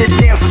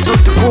 Dancing to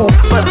the groove.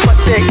 But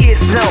there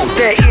is no.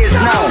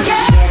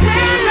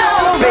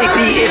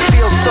 Baby, it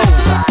feels so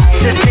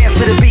to dance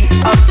to the beat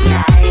of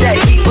that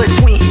heat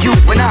between you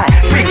and I.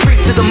 Free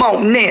to the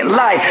moment,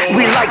 light.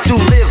 We like to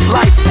live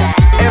life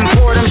and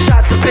pour them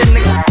shots up in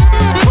the.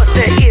 But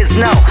there is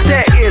no.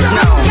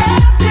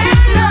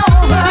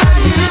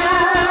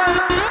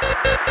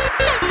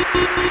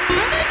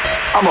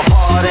 I'm a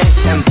party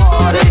and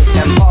party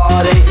and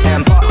party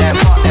and party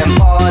and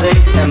party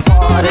and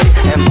party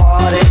and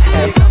party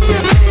and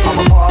I'm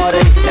a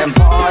party and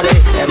party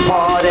and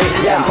party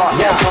and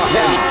party and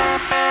party.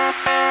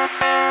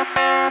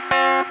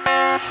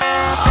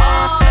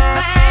 All the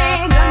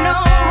things I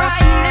know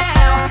right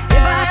now,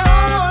 if I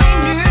only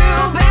knew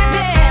back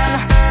then,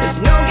 there's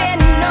no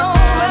getting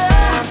over,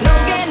 no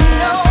getting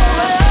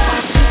over,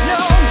 there's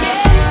no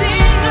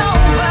getting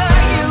over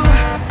you.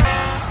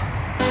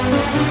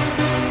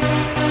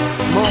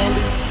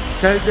 Smallie,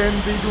 tell them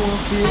we don't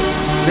fear.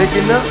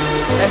 Waking up,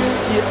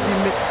 escape the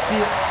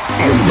mixtape.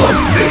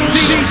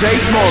 DJ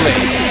Smallie.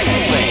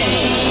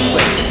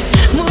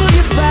 Move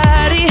your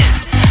body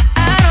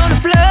out on the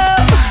floor.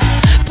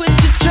 Put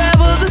your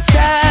troubles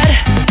aside.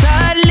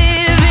 Start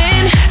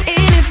living.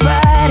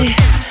 Anybody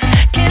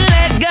can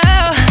let go.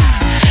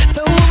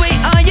 Throw away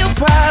all your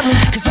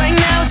problems. 'Cause right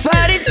now it's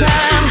party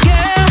time.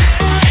 Girl,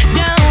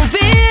 don't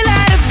feel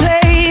out of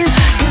place.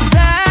 'Cause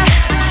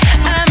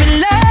I'm in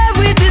love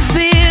with this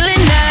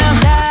feeling now.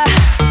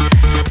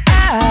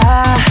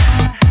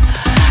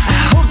 I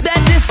hope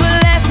that this will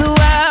last a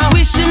while.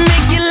 We should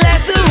make it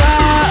last a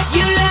while.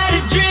 You love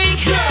to drink,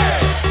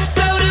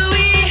 so do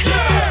we.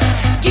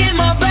 Get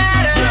more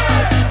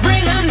bottles,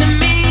 bring them to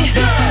me.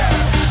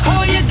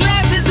 Hold your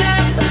glasses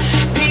up,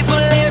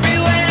 people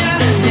everywhere.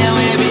 Now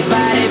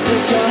everybody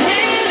put your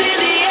hands in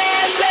the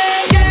air. Say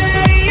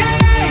yeah,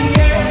 yeah,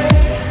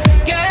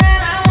 yeah.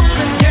 Girl, I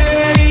wanna,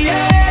 yeah,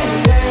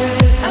 yeah,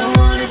 yeah. I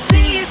wanna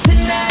see you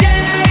tonight.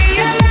 Yeah,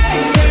 yeah,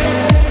 yeah.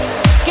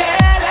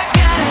 Girl, I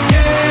gotta,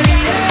 yeah,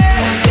 yeah,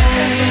 yeah.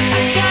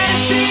 I gotta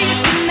see you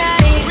tonight.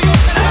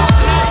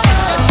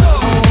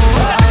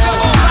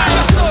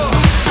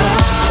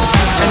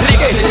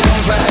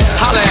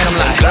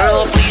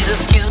 Girl, please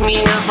excuse me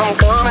if I'm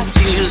coming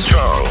too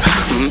strong,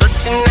 but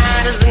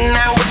tonight is the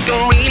night we can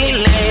really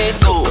let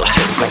go.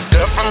 My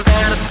girlfriend's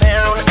out of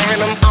town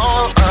and I'm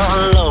all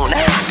alone.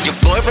 Your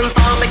boyfriend's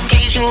on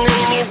vacation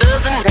and he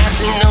doesn't have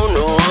to know,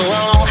 no.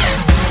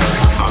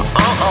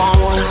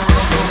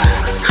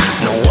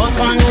 No,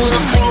 welcome to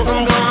the things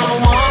I'm gonna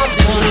wanna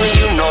do to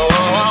you, know.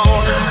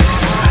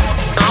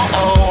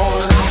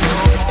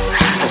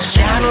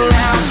 Shout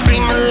aloud,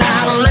 scream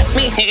aloud, let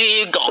me hear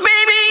you go.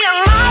 Baby, I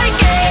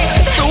like it,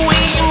 the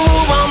way you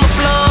move on the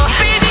floor.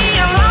 Baby,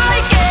 I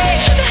like it,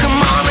 come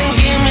on and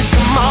give me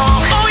some more.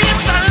 Oh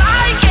yes, I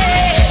like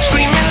it,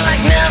 screaming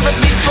like never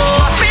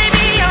before.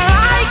 Baby, I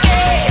like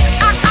it,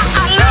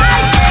 I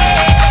like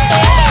it.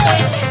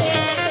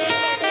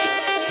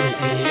 Meet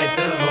me at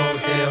the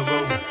hotel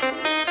room.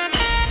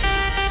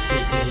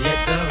 Meet me at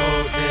the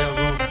hotel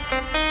room.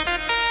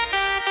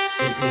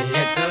 Meet me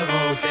at the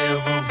hotel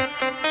room.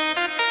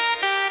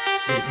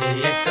 Meet me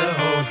at the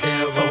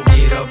hotel room.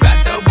 Forget about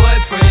your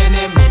boyfriend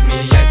and meet me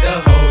at the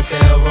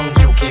hotel room.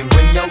 You can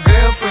bring your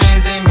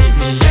girlfriends and meet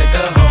me at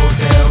the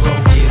hotel room.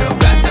 Forget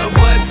about your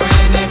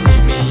boyfriend and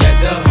meet me at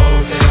the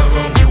hotel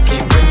room. You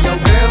can bring your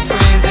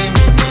girlfriends and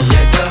meet me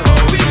at the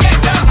hotel. We at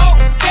the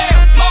hotel,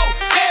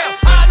 motel,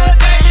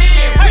 Holiday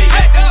Inn. We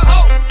at the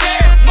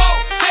hotel,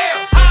 motel,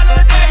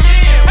 Holiday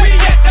Inn. We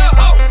at the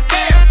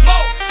hotel,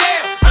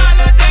 motel,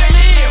 Holiday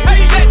Inn. We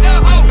at the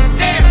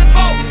hotel,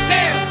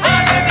 motel,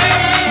 Holiday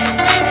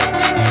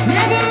Inn.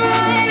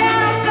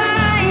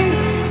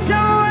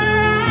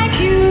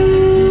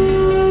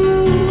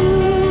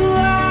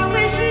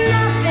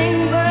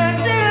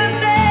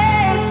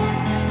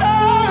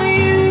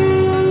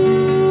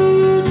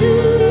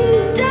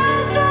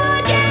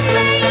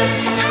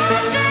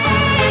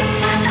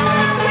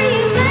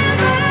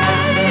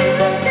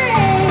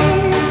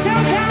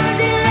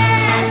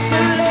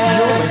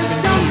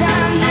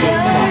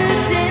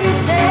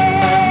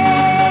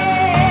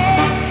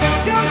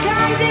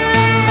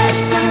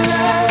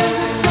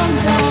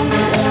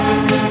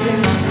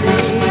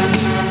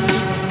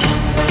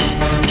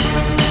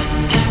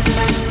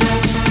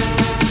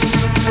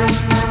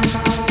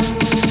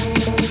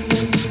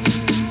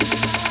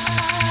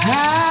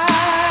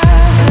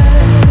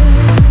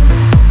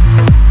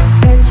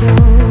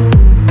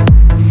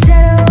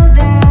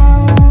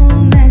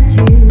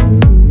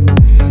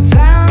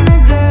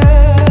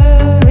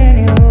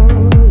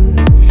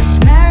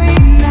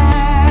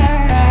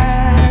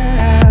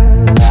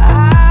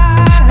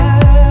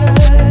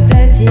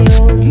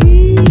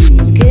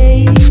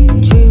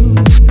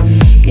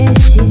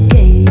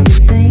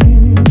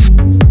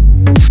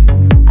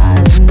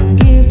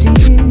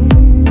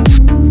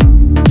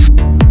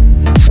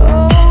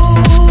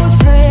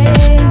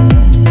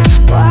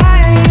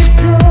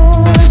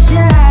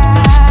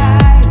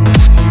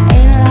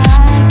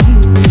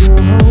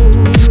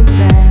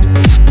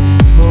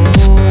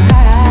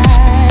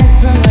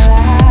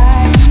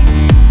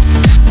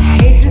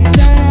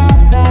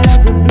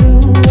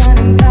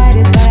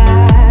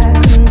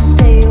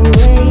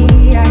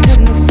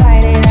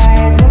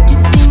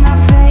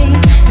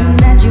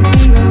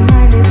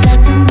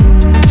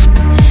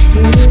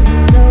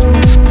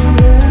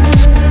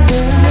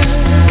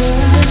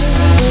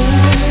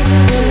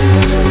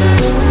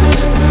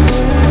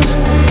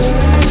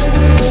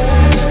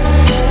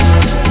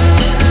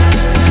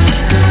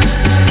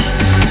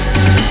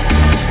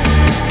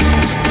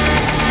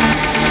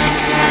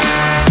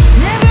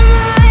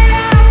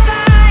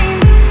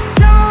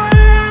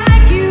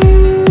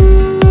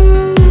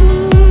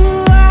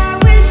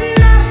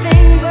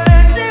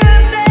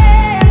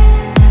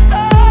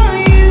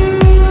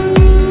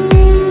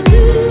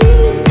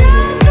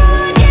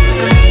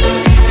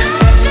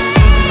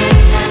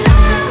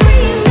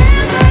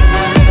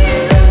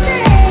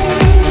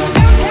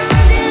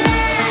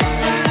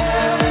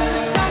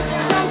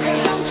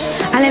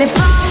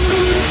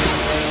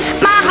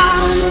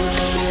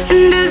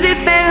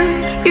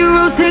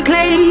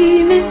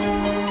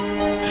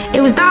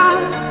 It was dark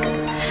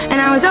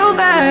and I was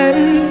over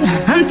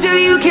until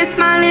you kissed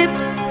my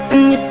lips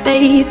and you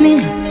saved me.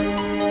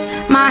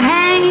 My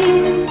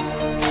hands,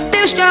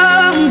 they're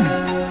strong,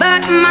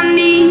 but my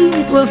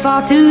knees were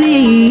far too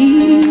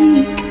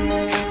weak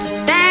to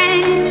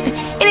stand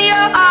in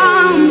your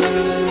arms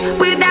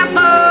without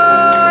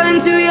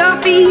falling to your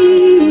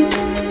feet.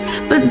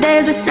 But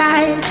there's a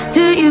side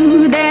to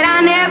you that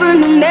I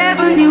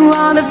never knew.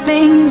 All the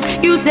things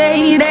you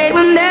say, they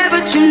were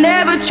never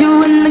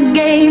true. In the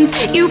games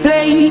you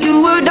play,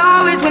 you would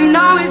always win,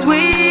 always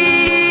win.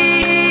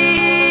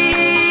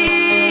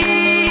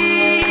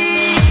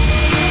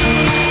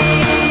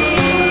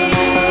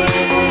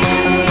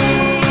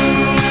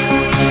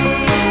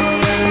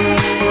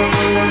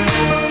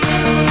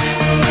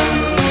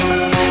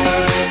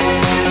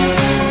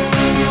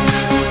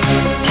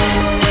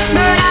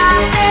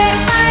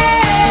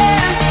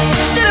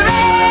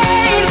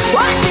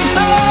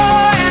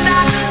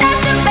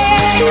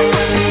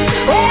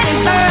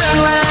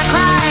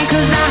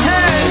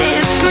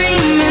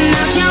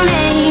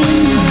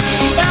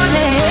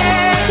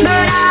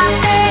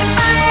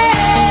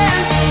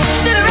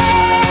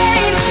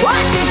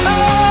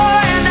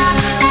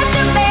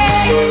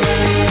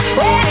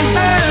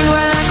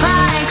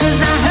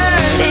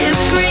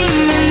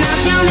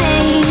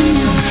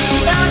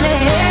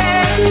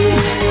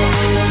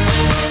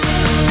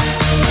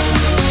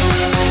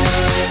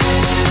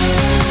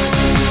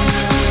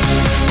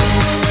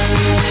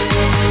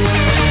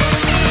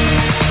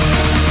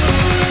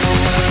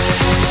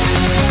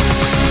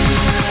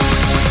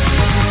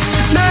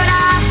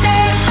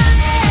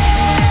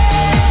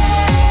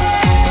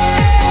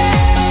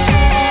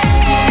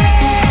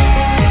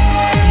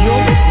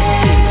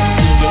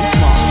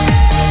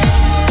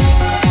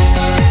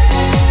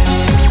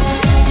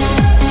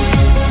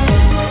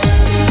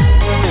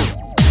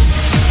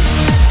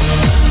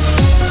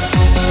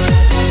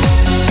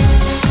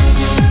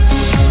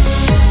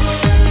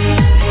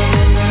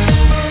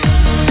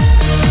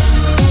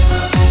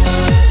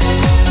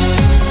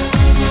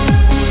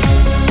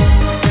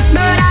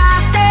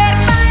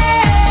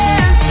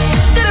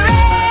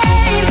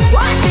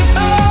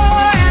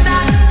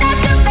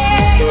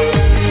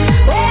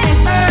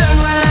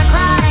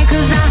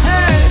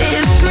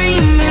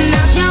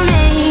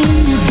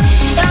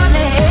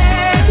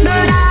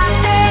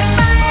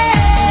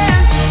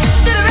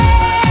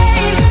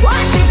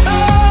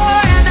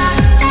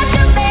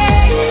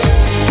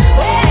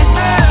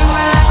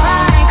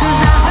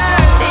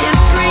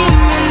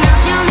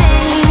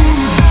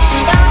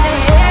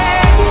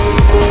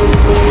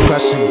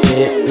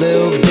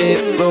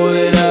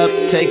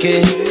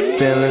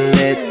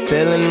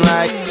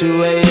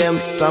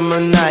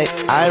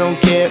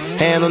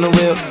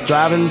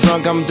 Driving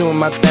drunk, I'm doing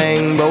my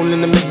thing. Rolling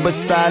the mid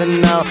beside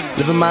and out.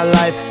 Living my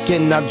life,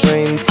 getting our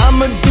dreams.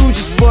 I'ma do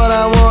just what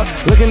I want.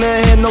 Looking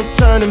ahead, no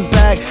turning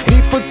back.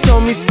 People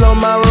told me slow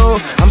my roll.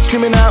 I'm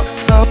screaming out,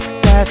 fuck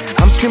that.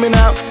 I'm screaming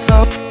out,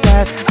 fuck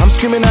that. I'm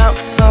screaming out,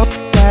 fuck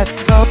that.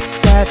 Fuck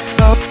that,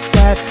 fuck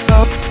that,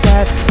 fuck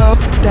that,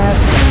 fuck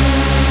that.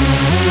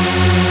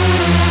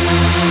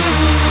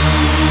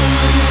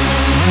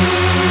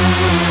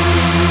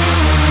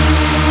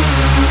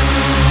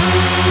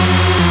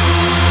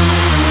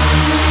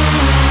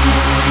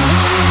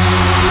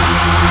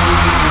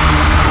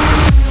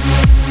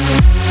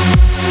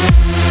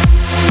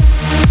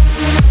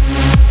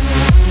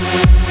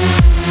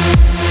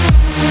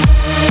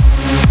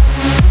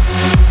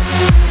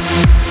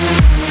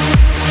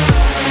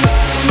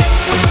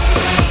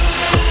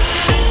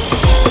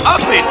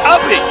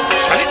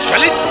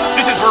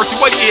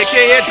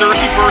 aka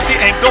Dirty Versi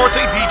and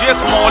Dorothy DJ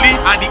Smallie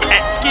and the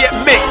Escape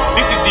Mix.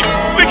 This is the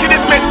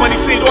wickedest mix money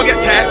scene. Don't get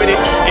tired with it.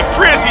 It's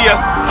crazier.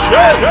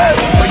 Shit.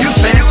 Oh, you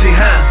fancy,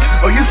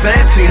 huh? Oh, you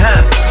fancy,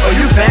 huh? Oh,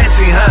 you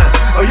fancy,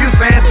 huh? Oh, you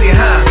fancy,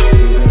 huh?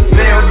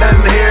 Nail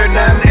done, hair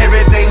done,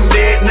 everything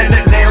did.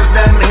 Nails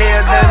done,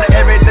 hair done,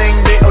 everything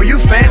did. Oh, you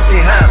fancy,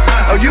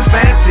 huh? Oh, you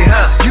fancy,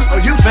 huh? Oh,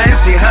 you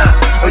fancy, huh?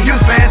 Oh, you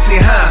fancy,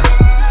 huh?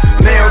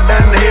 Nail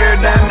done, hair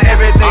done,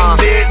 everything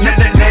did.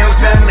 Nails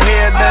done,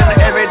 hair done,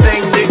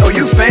 everything did. Oh,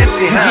 you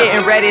fancy, huh? You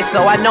getting ready,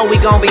 so I know we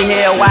gon' be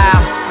here a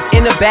while.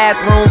 In the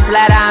bathroom,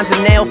 flat irons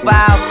and nail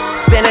files.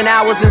 Spending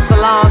hours in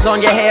salons on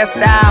your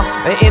hairstyle.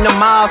 And in the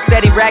mall,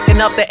 steady racking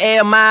up the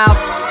air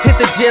miles. Hit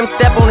the gym,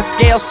 step on the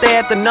scale,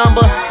 stare at the number.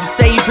 You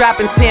say you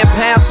dropping 10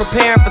 pounds,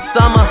 preparing for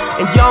summer.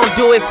 And you don't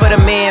do it for the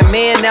men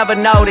never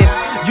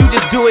notice. You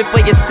just do it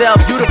for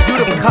yourself, you the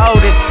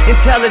coldest.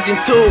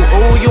 Intelligent too,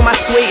 ooh, you my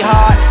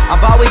sweetheart.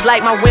 I've always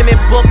liked my women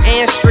book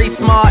and street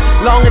smart.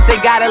 Long as they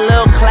got a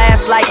little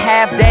class like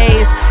half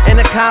days. And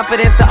the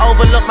confidence to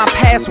overlook my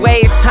past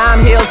ways.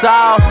 Time heals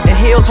all. And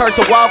heels hurt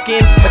to walk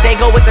in, but they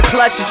go with the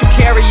clutch that you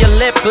carry your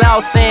lip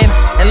gloss in.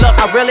 And look,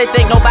 I really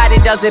think nobody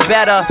does it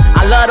better.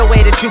 I love the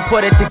way that you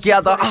put it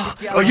together.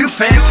 Oh, you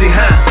fancy,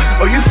 huh?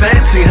 Oh, you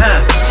fancy,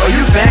 huh? Oh,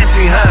 you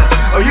fancy, huh?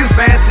 Oh, you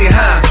fancy,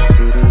 huh?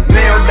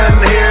 Nail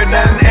done, hair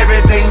done,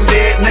 everything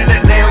did.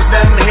 Nails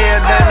done, hair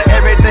done,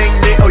 everything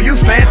did. Oh, you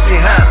fancy,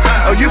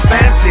 huh? Oh, you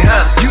fancy,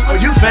 huh? Oh,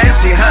 you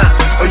fancy, huh?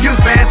 Oh, you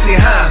fancy,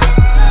 huh?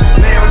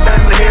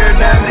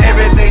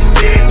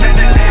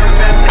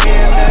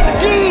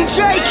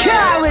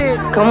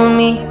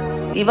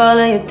 leave all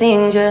of your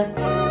things, yeah.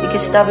 You can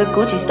stop at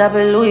Gucci, stop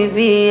at Louis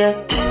V, yeah.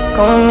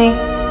 Come with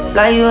me,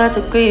 fly you out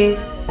to Greece.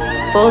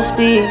 Full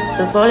speed,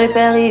 so volley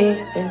Paris,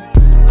 yeah.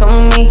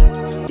 Come with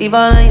me, leave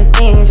all of your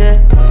things, yeah.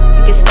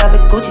 You can stop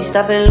at Gucci,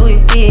 stop at Louis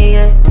V,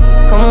 yeah.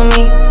 Come with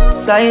me,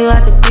 fly you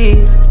out to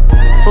Greece.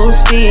 Full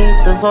speed,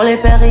 so volley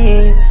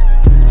Paris.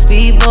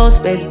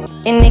 Speedboats, baby,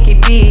 in Nikki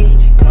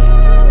Beach.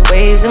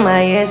 Waves in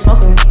my ear,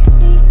 smoking.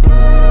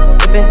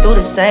 Ripping through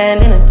the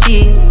sand in a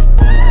Jeep.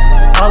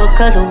 All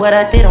because of what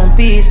I did on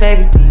beats,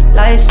 baby.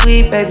 Life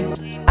sweet, baby.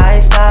 I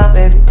stop,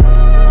 baby.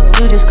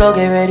 You just go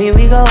get ready,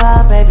 we go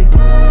out, baby.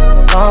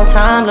 Long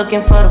time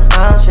looking for the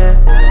bounce,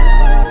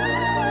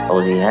 yeah.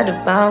 Ozzy had to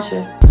bounce,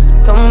 yeah.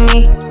 Come with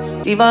me,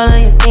 leave all of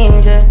your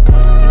things, yeah.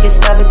 You can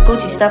stop at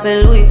Gucci, stop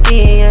at Louis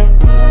V, yeah.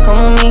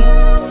 Come with me,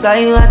 fly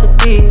you out to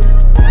Greece.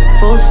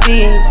 Full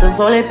speed, so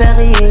volley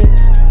Paris.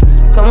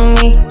 Come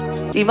with me,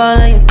 leave all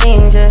of your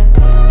things, yeah.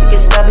 You can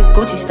stop at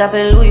Gucci, stop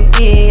at Louis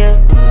V, yeah.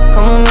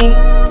 Come with me,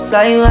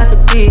 fly you out to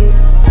Greece.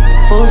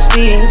 Full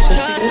speed,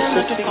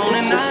 just the phone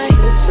tonight.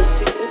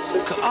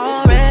 Could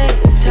already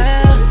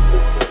tell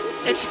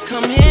that you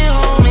come here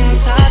home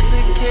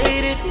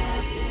intoxicated.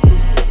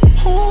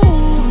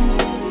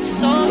 Ooh,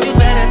 so you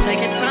better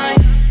take your time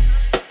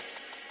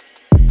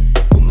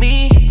with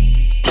me.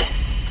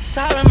 'Cause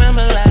I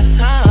remember last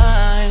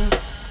time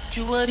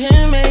you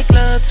wouldn't make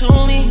love to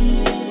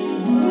me.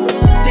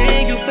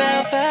 Then you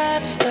fell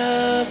fast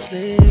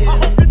asleep.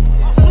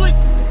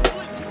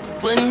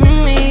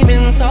 Wouldn't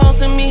even talk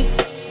to me.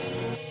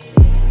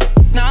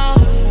 No.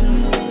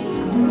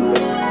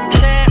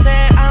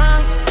 Say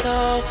I'm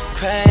so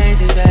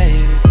crazy,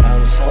 baby.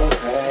 I'm so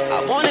crazy. I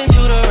wanted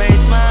you to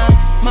raise my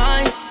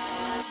mind.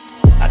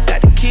 I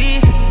got the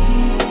keys.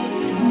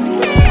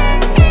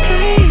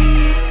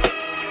 Please,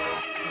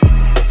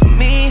 for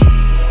me,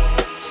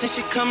 since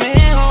you coming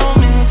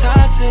home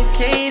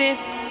intoxicated.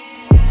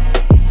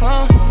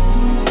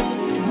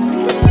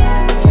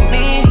 For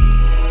me,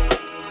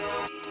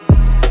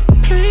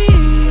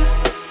 please,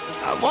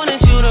 I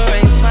wanted you to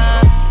raise my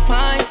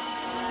mind.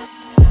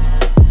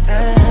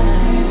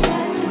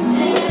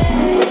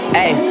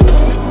 Hey,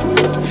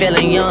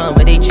 feeling young,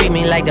 but they treat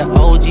me like the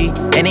OG.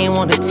 And they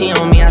want the T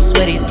on me, I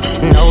swear they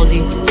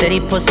nosy. Said he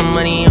put some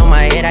money on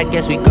my head, I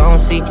guess we gon'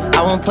 see.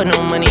 I won't put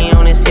no money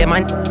on his head,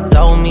 my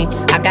told me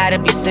I gotta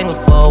be single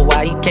for a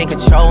while, you can't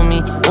control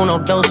me. Uno,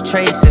 those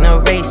traits in a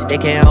race, they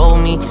can't hold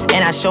me.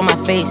 And I show my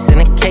face in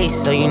a case,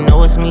 so you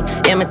know it's me.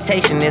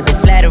 Imitation isn't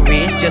flattery,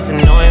 it's just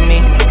annoying me.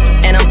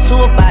 And I'm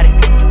too about it.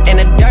 And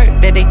the dirt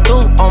that they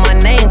threw on my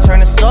name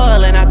turned to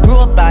soil, and I grew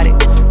about it.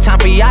 Time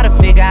for y'all to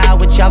figure out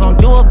what y'all gon'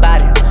 do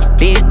about it.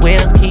 Big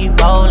wheels keep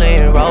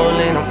rolling,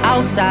 rolling. I'm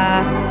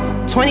outside,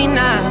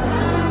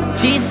 29,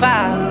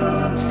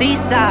 G5,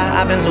 Seaside.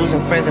 I've been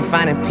losing friends and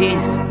finding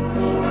peace.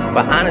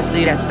 But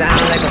honestly, that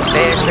sounds like a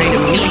fair trade to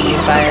me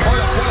if I...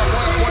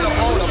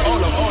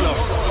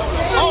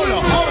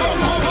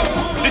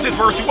 This is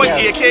Versi White,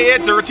 aka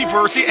Dirty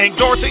Versi, and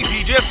Dorothy,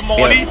 DJ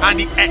Smallie, and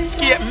the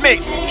Escape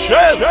Mix.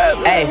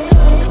 Hey,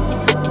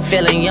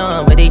 feeling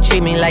young, but they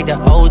treat me like the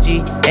OG.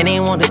 And they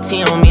want the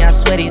T on me, I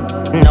swear they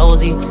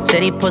nosy.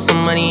 Said he put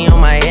some money on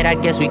my head, I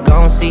guess we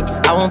gon' see.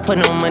 I won't put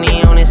no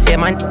money on his head,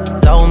 my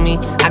told me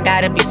I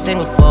gotta be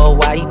single for a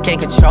while, you can't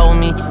control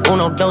me.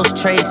 Uno, those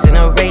traits in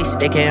a race,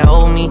 they can't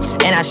hold me.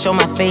 And I show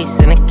my face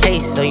in a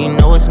case, so you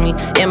know it's me.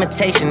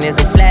 Imitation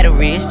isn't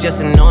flattery, it's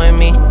just annoying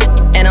me.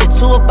 And I'm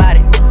too about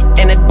it.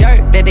 And the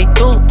dirt that they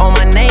threw on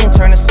my name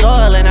turned to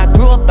soil, and I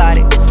grew about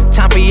it.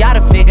 Time for y'all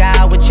to figure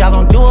out what y'all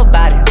gon' do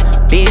about it.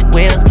 Big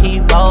wheels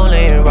keep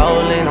rolling,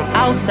 rolling. I'm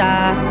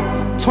outside,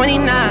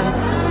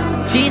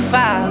 29,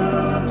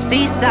 G5,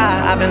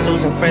 Seaside. I've been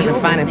losing friends and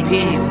finding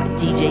peace.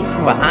 DJ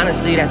Smallie. But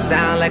honestly, that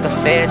sound like a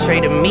fair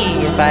trade to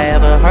me if I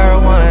ever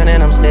heard one.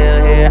 And I'm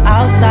still here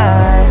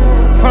outside,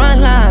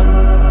 front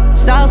line,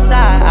 south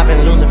side. I've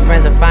been losing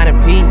friends and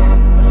finding peace.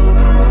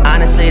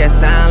 Honestly, that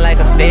sound like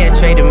a fair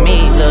trade to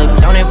me. Look,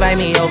 don't invite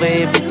me over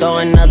if you throw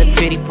another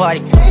pity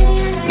party.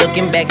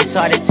 Looking back, it's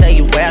hard to tell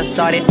you where I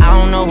started. I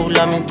don't know who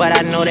loved me, but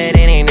I know that it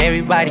ain't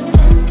everybody.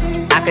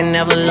 I can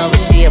never love her,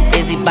 she a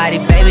busybody.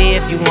 Baby,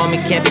 if you want me,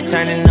 can't be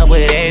turning up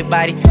with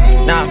everybody.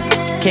 Nah,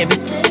 can't be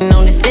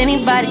on this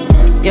anybody.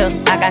 Yeah,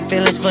 I got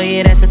feelings for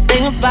you, that's the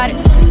thing about it.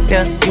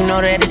 Yeah, you know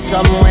that it's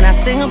something when I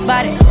sing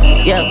about it.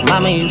 Yeah,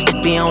 mama used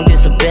to be on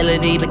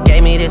disability, but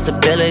gave me this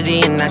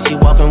ability. And now she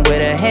walking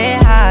with her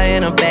head high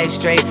and her back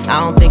straight.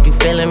 I don't think you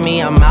feeling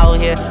me, I'm out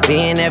here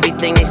being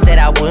everything they said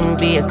I wouldn't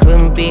be or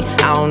couldn't be.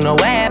 I don't know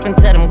what happened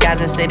to them guys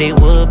that said they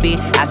would be.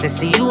 I said,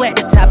 see you at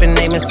the top and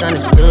they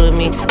misunderstood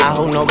me. I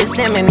hope no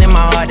resentment in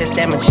my heart, that's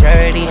that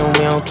maturity. And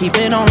we don't keep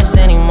it on us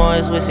anymore,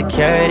 it's with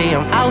security.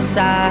 I'm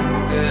outside,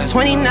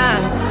 29,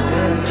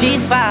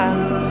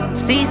 G5,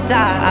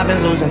 Seaside. I've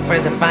been losing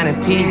friends and finding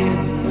peace.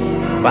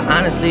 But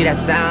honestly, that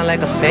sound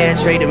like a fair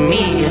trade to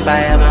me if I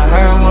ever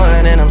heard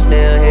one. And I'm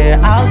still here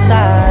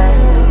outside,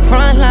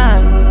 front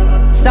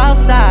line, south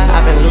side.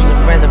 I've been losing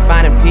friends and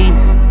finding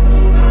peace.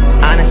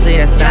 Honestly,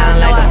 that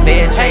sound like a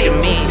fair trade to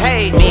me.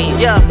 Hey, me,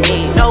 yeah,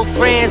 me. No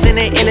friends in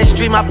the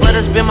industry. My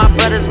brothers been my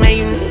brothers, man.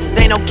 You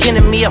they no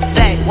kidding me a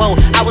fact. Whoa,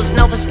 I was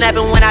known for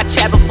snapping when I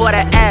chat before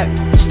the app.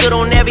 Stood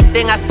on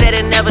everything I said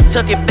and never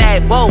took it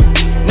back. Whoa,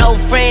 no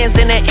friends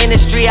in the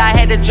industry. I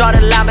had to draw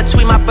the line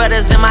between my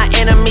brothers and my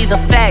enemies. A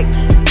fact.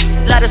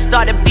 Let us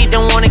start the beat,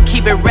 don't wanna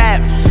keep it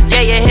rap.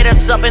 Yeah, you hit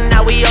us up and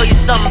now we owe you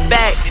something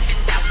back.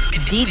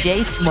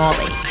 DJ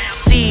Smallie.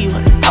 See you,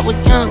 I was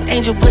young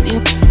angel, but you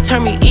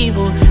turned me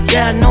evil.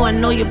 Yeah, I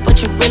know you,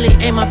 but you really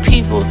ain't my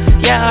people.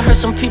 Yeah, I heard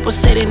some people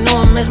say they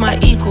know him as my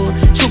equal.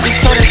 Truth be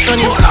told, it's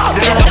only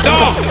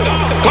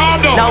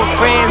no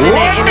friends in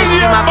the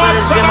industry. My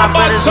brothers been my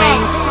brothers,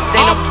 man.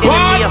 They no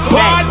kidding me a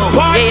fact.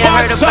 Yeah, you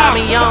heard about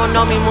me, you don't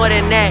know me more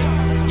than that.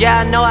 Yeah,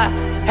 I know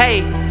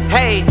hey,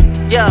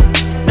 yeah.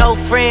 No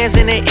friends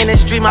in the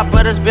industry, my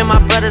brothers been my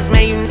brothers,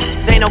 man.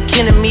 They no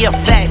kidding me a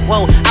fact.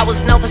 Whoa, I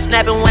was known for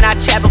snapping when I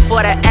chat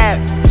before the app.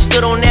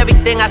 Stood on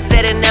everything I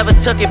said and never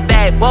took it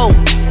back. Whoa,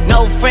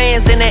 no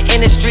friends in the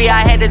industry.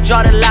 I had to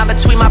draw the line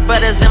between my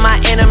brothers and my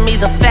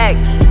enemies. A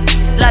fact.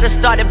 Let us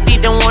start the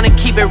beat, don't wanna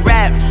keep it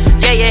rap.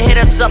 Yeah, you hit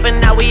us up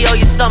and now we owe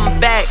you something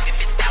back.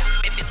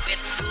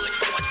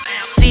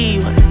 See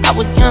you, I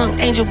was young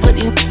angel, but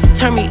you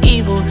turned me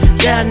evil.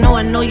 Yeah,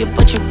 I know you,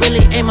 but you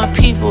really ain't my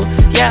people.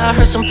 Yeah, I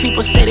heard some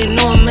people say they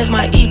know him as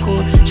my equal.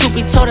 Truth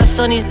be told, us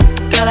on these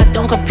girl, I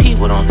don't compete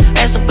with them.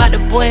 Ask about the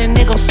boy and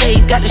they gon' say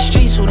he got the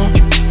streets with him.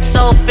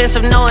 So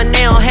offensive knowing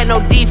they don't have no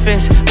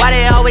defense. Why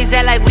they always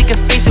act like we can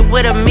fix it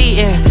with a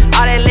meeting?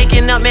 All that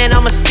linking up, man,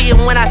 I'ma see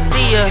him when I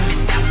see her.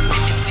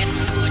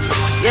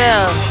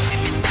 Yeah.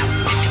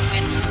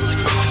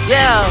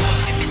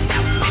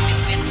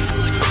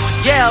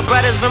 Yeah,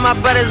 brothers been my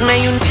brothers,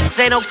 man, you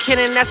ain't no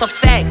kidding, that's a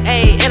fact,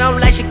 ayy. And I'm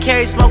like she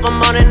carry smoke,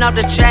 I'm on and off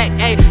the track,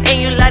 ayy.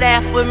 And you let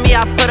that with me,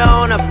 I put her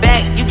on her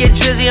back. You get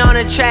Drizzy on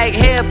the track,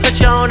 here, put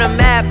you on the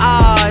map.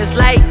 Oh, it's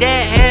like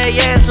that, hell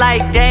yeah, it's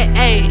like that,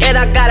 ayy. And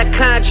I got a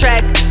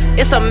contract,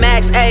 it's a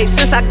max, ayy.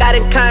 Since I got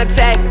in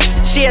contact,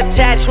 she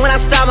attached. When I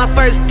saw my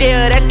first deal,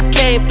 that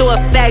came through a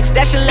fax.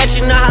 That should let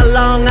you know how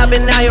long I've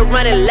been out here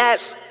running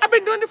laps. I've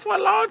been doing it for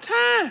a long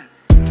time.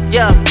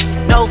 Yeah,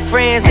 no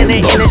friends in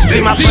the industry.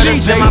 My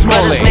brothers been my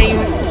brothers, man.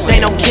 They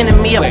no kidding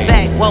me a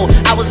fact. Whoa,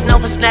 I was known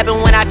for snapping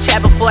when I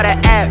chat before the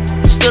app.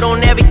 Stood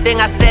on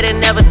everything I said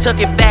and never took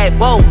it back.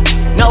 Whoa,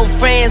 no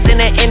friends in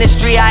the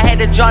industry. I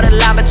had to draw the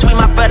line between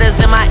my brothers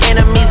and my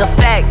enemies. A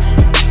fact.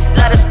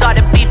 Let us start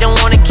the beat, don't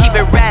wanna keep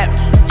it rap.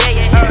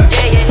 Yeah.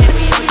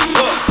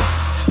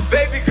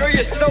 Baby girl,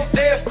 you're so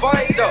damn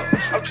fine though.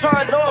 I'm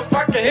trying to know if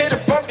I can hit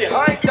it from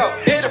behind though.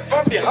 Hit it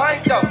from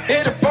behind though.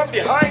 Hit it from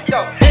behind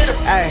though.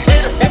 If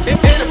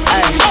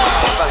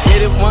I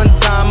hit it one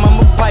time, I'm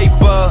a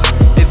piper.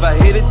 If I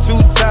hit it two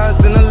times,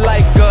 then I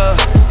like her.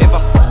 If I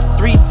fuck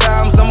three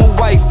times, I'm a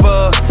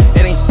wifer.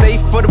 It ain't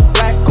safe for the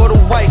black or the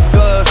white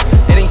girl.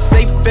 It ain't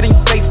safe, it ain't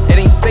safe, it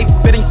ain't safe,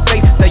 it ain't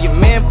safe. Tell your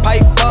man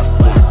pipe up.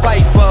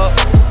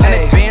 And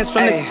advance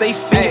from the safe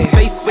in your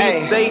face when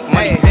you say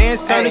money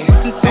dance, turn it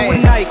into a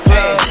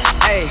nightclub.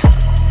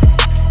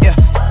 Yeah,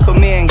 put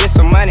me in, get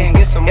some money,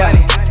 get some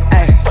money.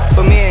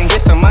 Put me in,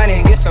 get some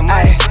money, get some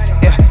money.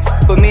 Yeah,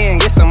 put me in,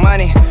 get some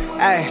money.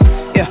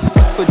 Yeah,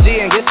 put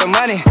G and get some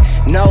money.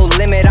 No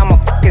limit, I'm a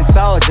fucking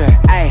soldier.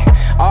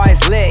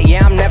 Always lit,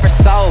 yeah, I'm never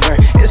sober.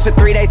 It's for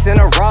 3 days in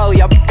a row,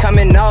 y'all be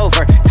coming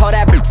over. Told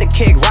that bitch to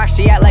kick rock,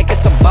 she act like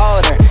it's a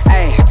boulder.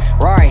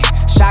 Rory,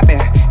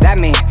 shopping, that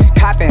mean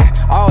copping.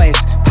 Always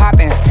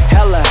popping,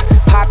 hella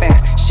popping.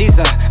 She's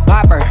a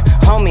bopper,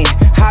 homie,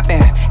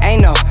 hopping.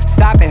 Ain't no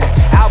stopping,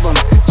 album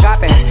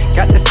dropping.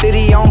 Got the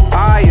city on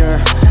fire.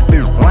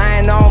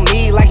 Lying on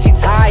me like she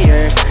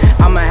tired.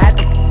 I'ma have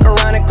to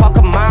around and call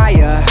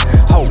Kamaya.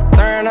 Ho,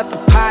 turn up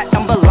the pot,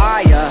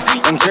 jambalaya.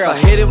 And girl,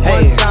 if I hit it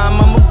one time,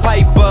 I'm a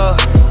piper.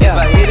 If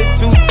I hit it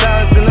two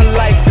times, then I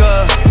like her.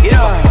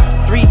 Yeah,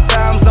 three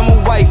times, I'm a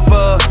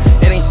wifer.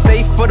 It ain't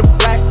safe for the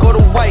black or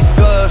the white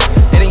girl.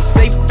 It ain't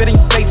safe, it ain't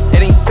safe,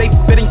 it ain't safe,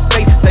 it ain't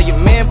safe. Tell your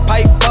man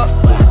pipe up.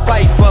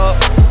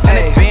 And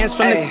advance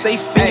from the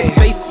safe in your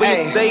face when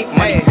you say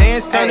money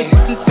dance, turn it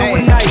into a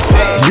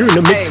nightclub. You're in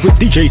a mix with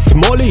DJ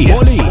Smallie.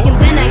 And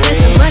then I get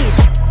some money,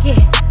 yeah.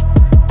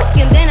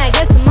 And then I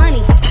get some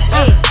money,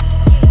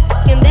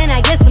 yeah. And then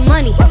I get some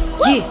money,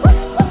 yeah.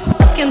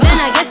 And then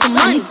I get some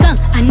money. I need tongue,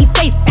 I need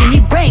face, I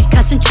need brain,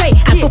 concentrate.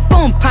 I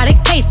perform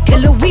product case,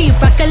 killer weed,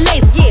 rock a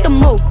lace. The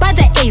move by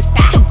the ace,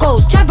 the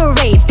goals, drive a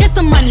rave. Get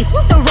some money,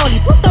 the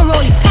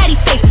rollie, patty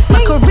face. My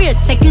career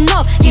taking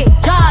off, yeah.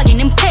 Jogging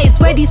in pace.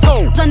 Where these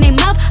hoes on their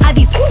mouth, are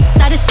these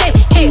out of shape?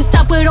 Can you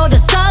stop with all the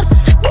subs?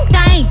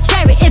 I ain't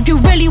cherry. If you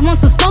really want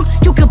some smoke,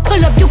 you can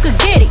pull up, you can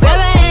get it. Grab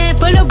a hand,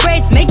 pull up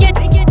braids, make it.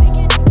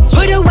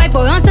 Put a white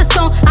boy on the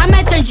song, I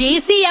might turn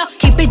GEC out.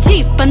 Keep it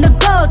G, from the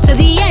go to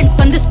the end,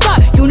 from the start.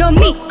 You know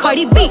me,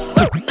 Cardi B,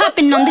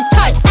 popping on the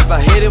charts. If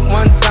I hit it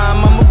one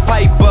time, I'm a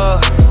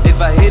piper. If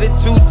I hit it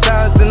two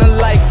times, then I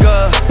like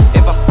her.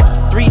 If I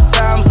fuck three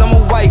times, I'm a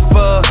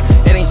wifer.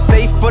 It ain't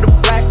safe for the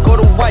black or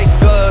the white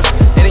girl.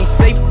 It ain't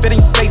safe, it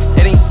ain't safe,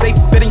 it ain't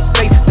safe, it ain't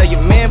safe. Tell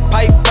your man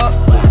pipe up.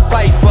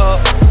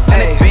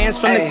 And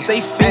advance from the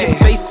safe in your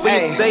face when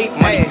you say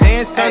money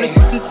dance, turn it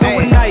into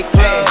a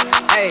nightclub.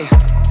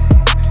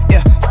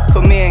 Yeah,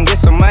 put me in, get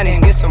some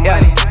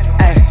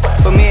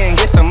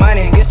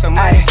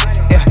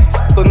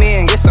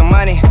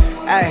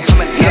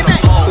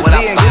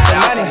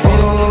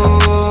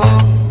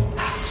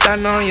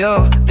Starting on your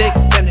big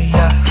spender,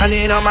 yeah.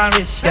 100 on my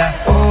wrist,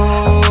 yeah.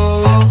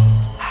 Oh,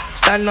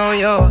 starting on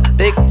your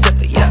big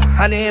tipper, yeah.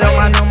 100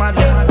 on my,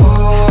 yeah.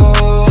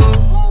 Oh,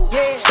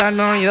 starting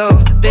on your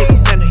big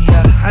spender,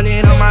 yeah.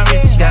 100 on my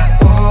wrist, yeah.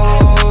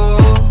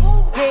 Oh,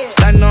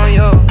 starting on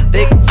your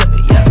big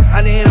tipper, yeah.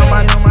 100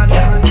 on my,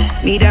 yeah.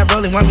 Need that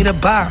rolling, want me to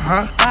buy,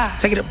 huh?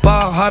 Take it to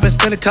ball hard, but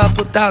spend a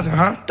couple thousand,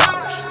 huh?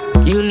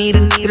 You need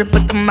a nigga to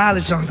put the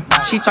mileage on her.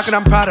 She talking,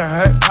 I'm proud of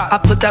her. I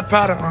put that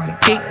product on her.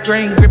 Big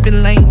drain,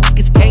 gripping lane,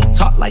 niggas can't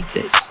talk like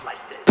this.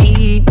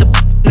 Beat the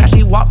now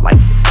she walk like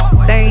this.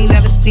 They ain't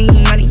never seen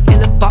money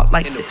in the vault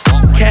like this.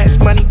 Cash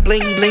money,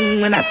 bling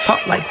bling when I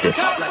talk like this.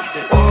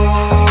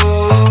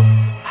 Oh,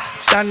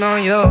 starting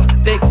on your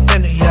big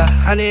spender, yeah.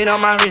 100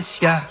 on my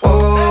wrist, yeah.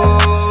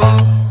 Oh,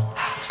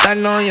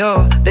 starting on your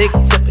big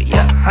tipper,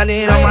 yeah.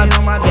 100 on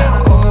my,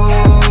 yeah.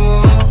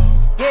 Oh,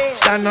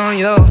 starting on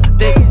your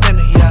big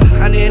spender, yeah.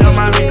 100 on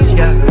my wrist,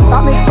 yeah.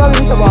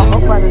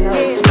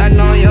 Starting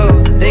on your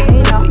big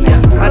tipper, yeah.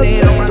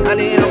 100 on my,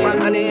 100 on my,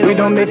 100 on my. We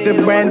don't mix the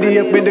brandy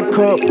up with the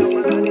cup.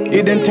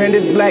 You done turned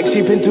this black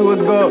sheep into a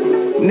goat.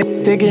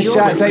 Taking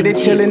shots like they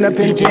chillin' up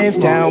in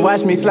Jamestown.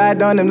 Watch me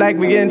slide on them like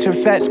we in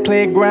Trafet's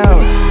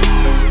playground.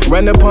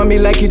 Run up on me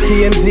like you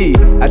TMZ.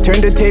 I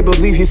turn the tables,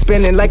 leave you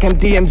spinning like I'm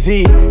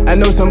DMZ. I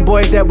know some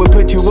boys that would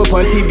put you up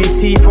on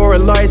TBC for a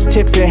large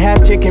chips and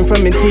half chicken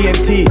from in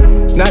TNT.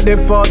 Not their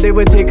fault, they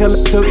would take a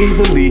look so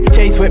easily.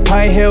 Chase with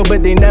Pine Hill,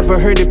 but they never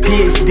heard of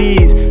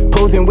PhDs.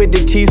 Posing with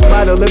the Chiefs,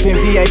 bottle up in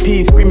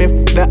VIP.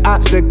 Screaming the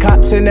ops, the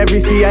cops, and every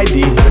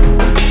CID.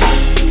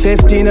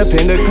 15 up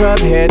in the club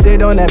head, they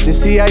don't have to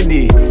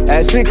CID.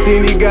 At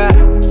 16 he got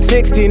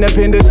 16 up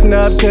in the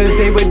snub, cause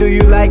they would do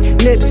you like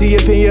Nipsey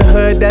up in your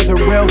hood, that's a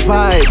real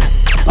vibe.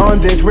 On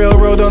this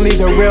railroad, only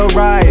the real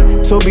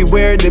ride. So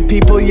beware the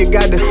people you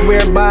gotta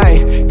swear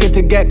by, cause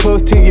to get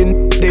close to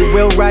you, they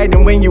will ride.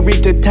 And when you reach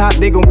the top,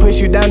 they gon'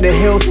 push you down the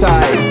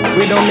hillside.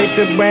 We don't mix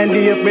the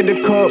brandy up with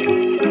the cup.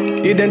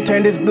 You done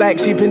turned this black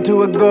sheep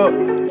into a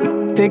goat.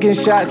 Taking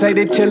shots like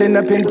they chillin'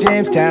 up in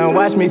Jamestown.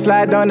 Watch me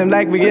slide on them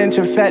like we in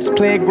Trafet's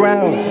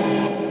playground.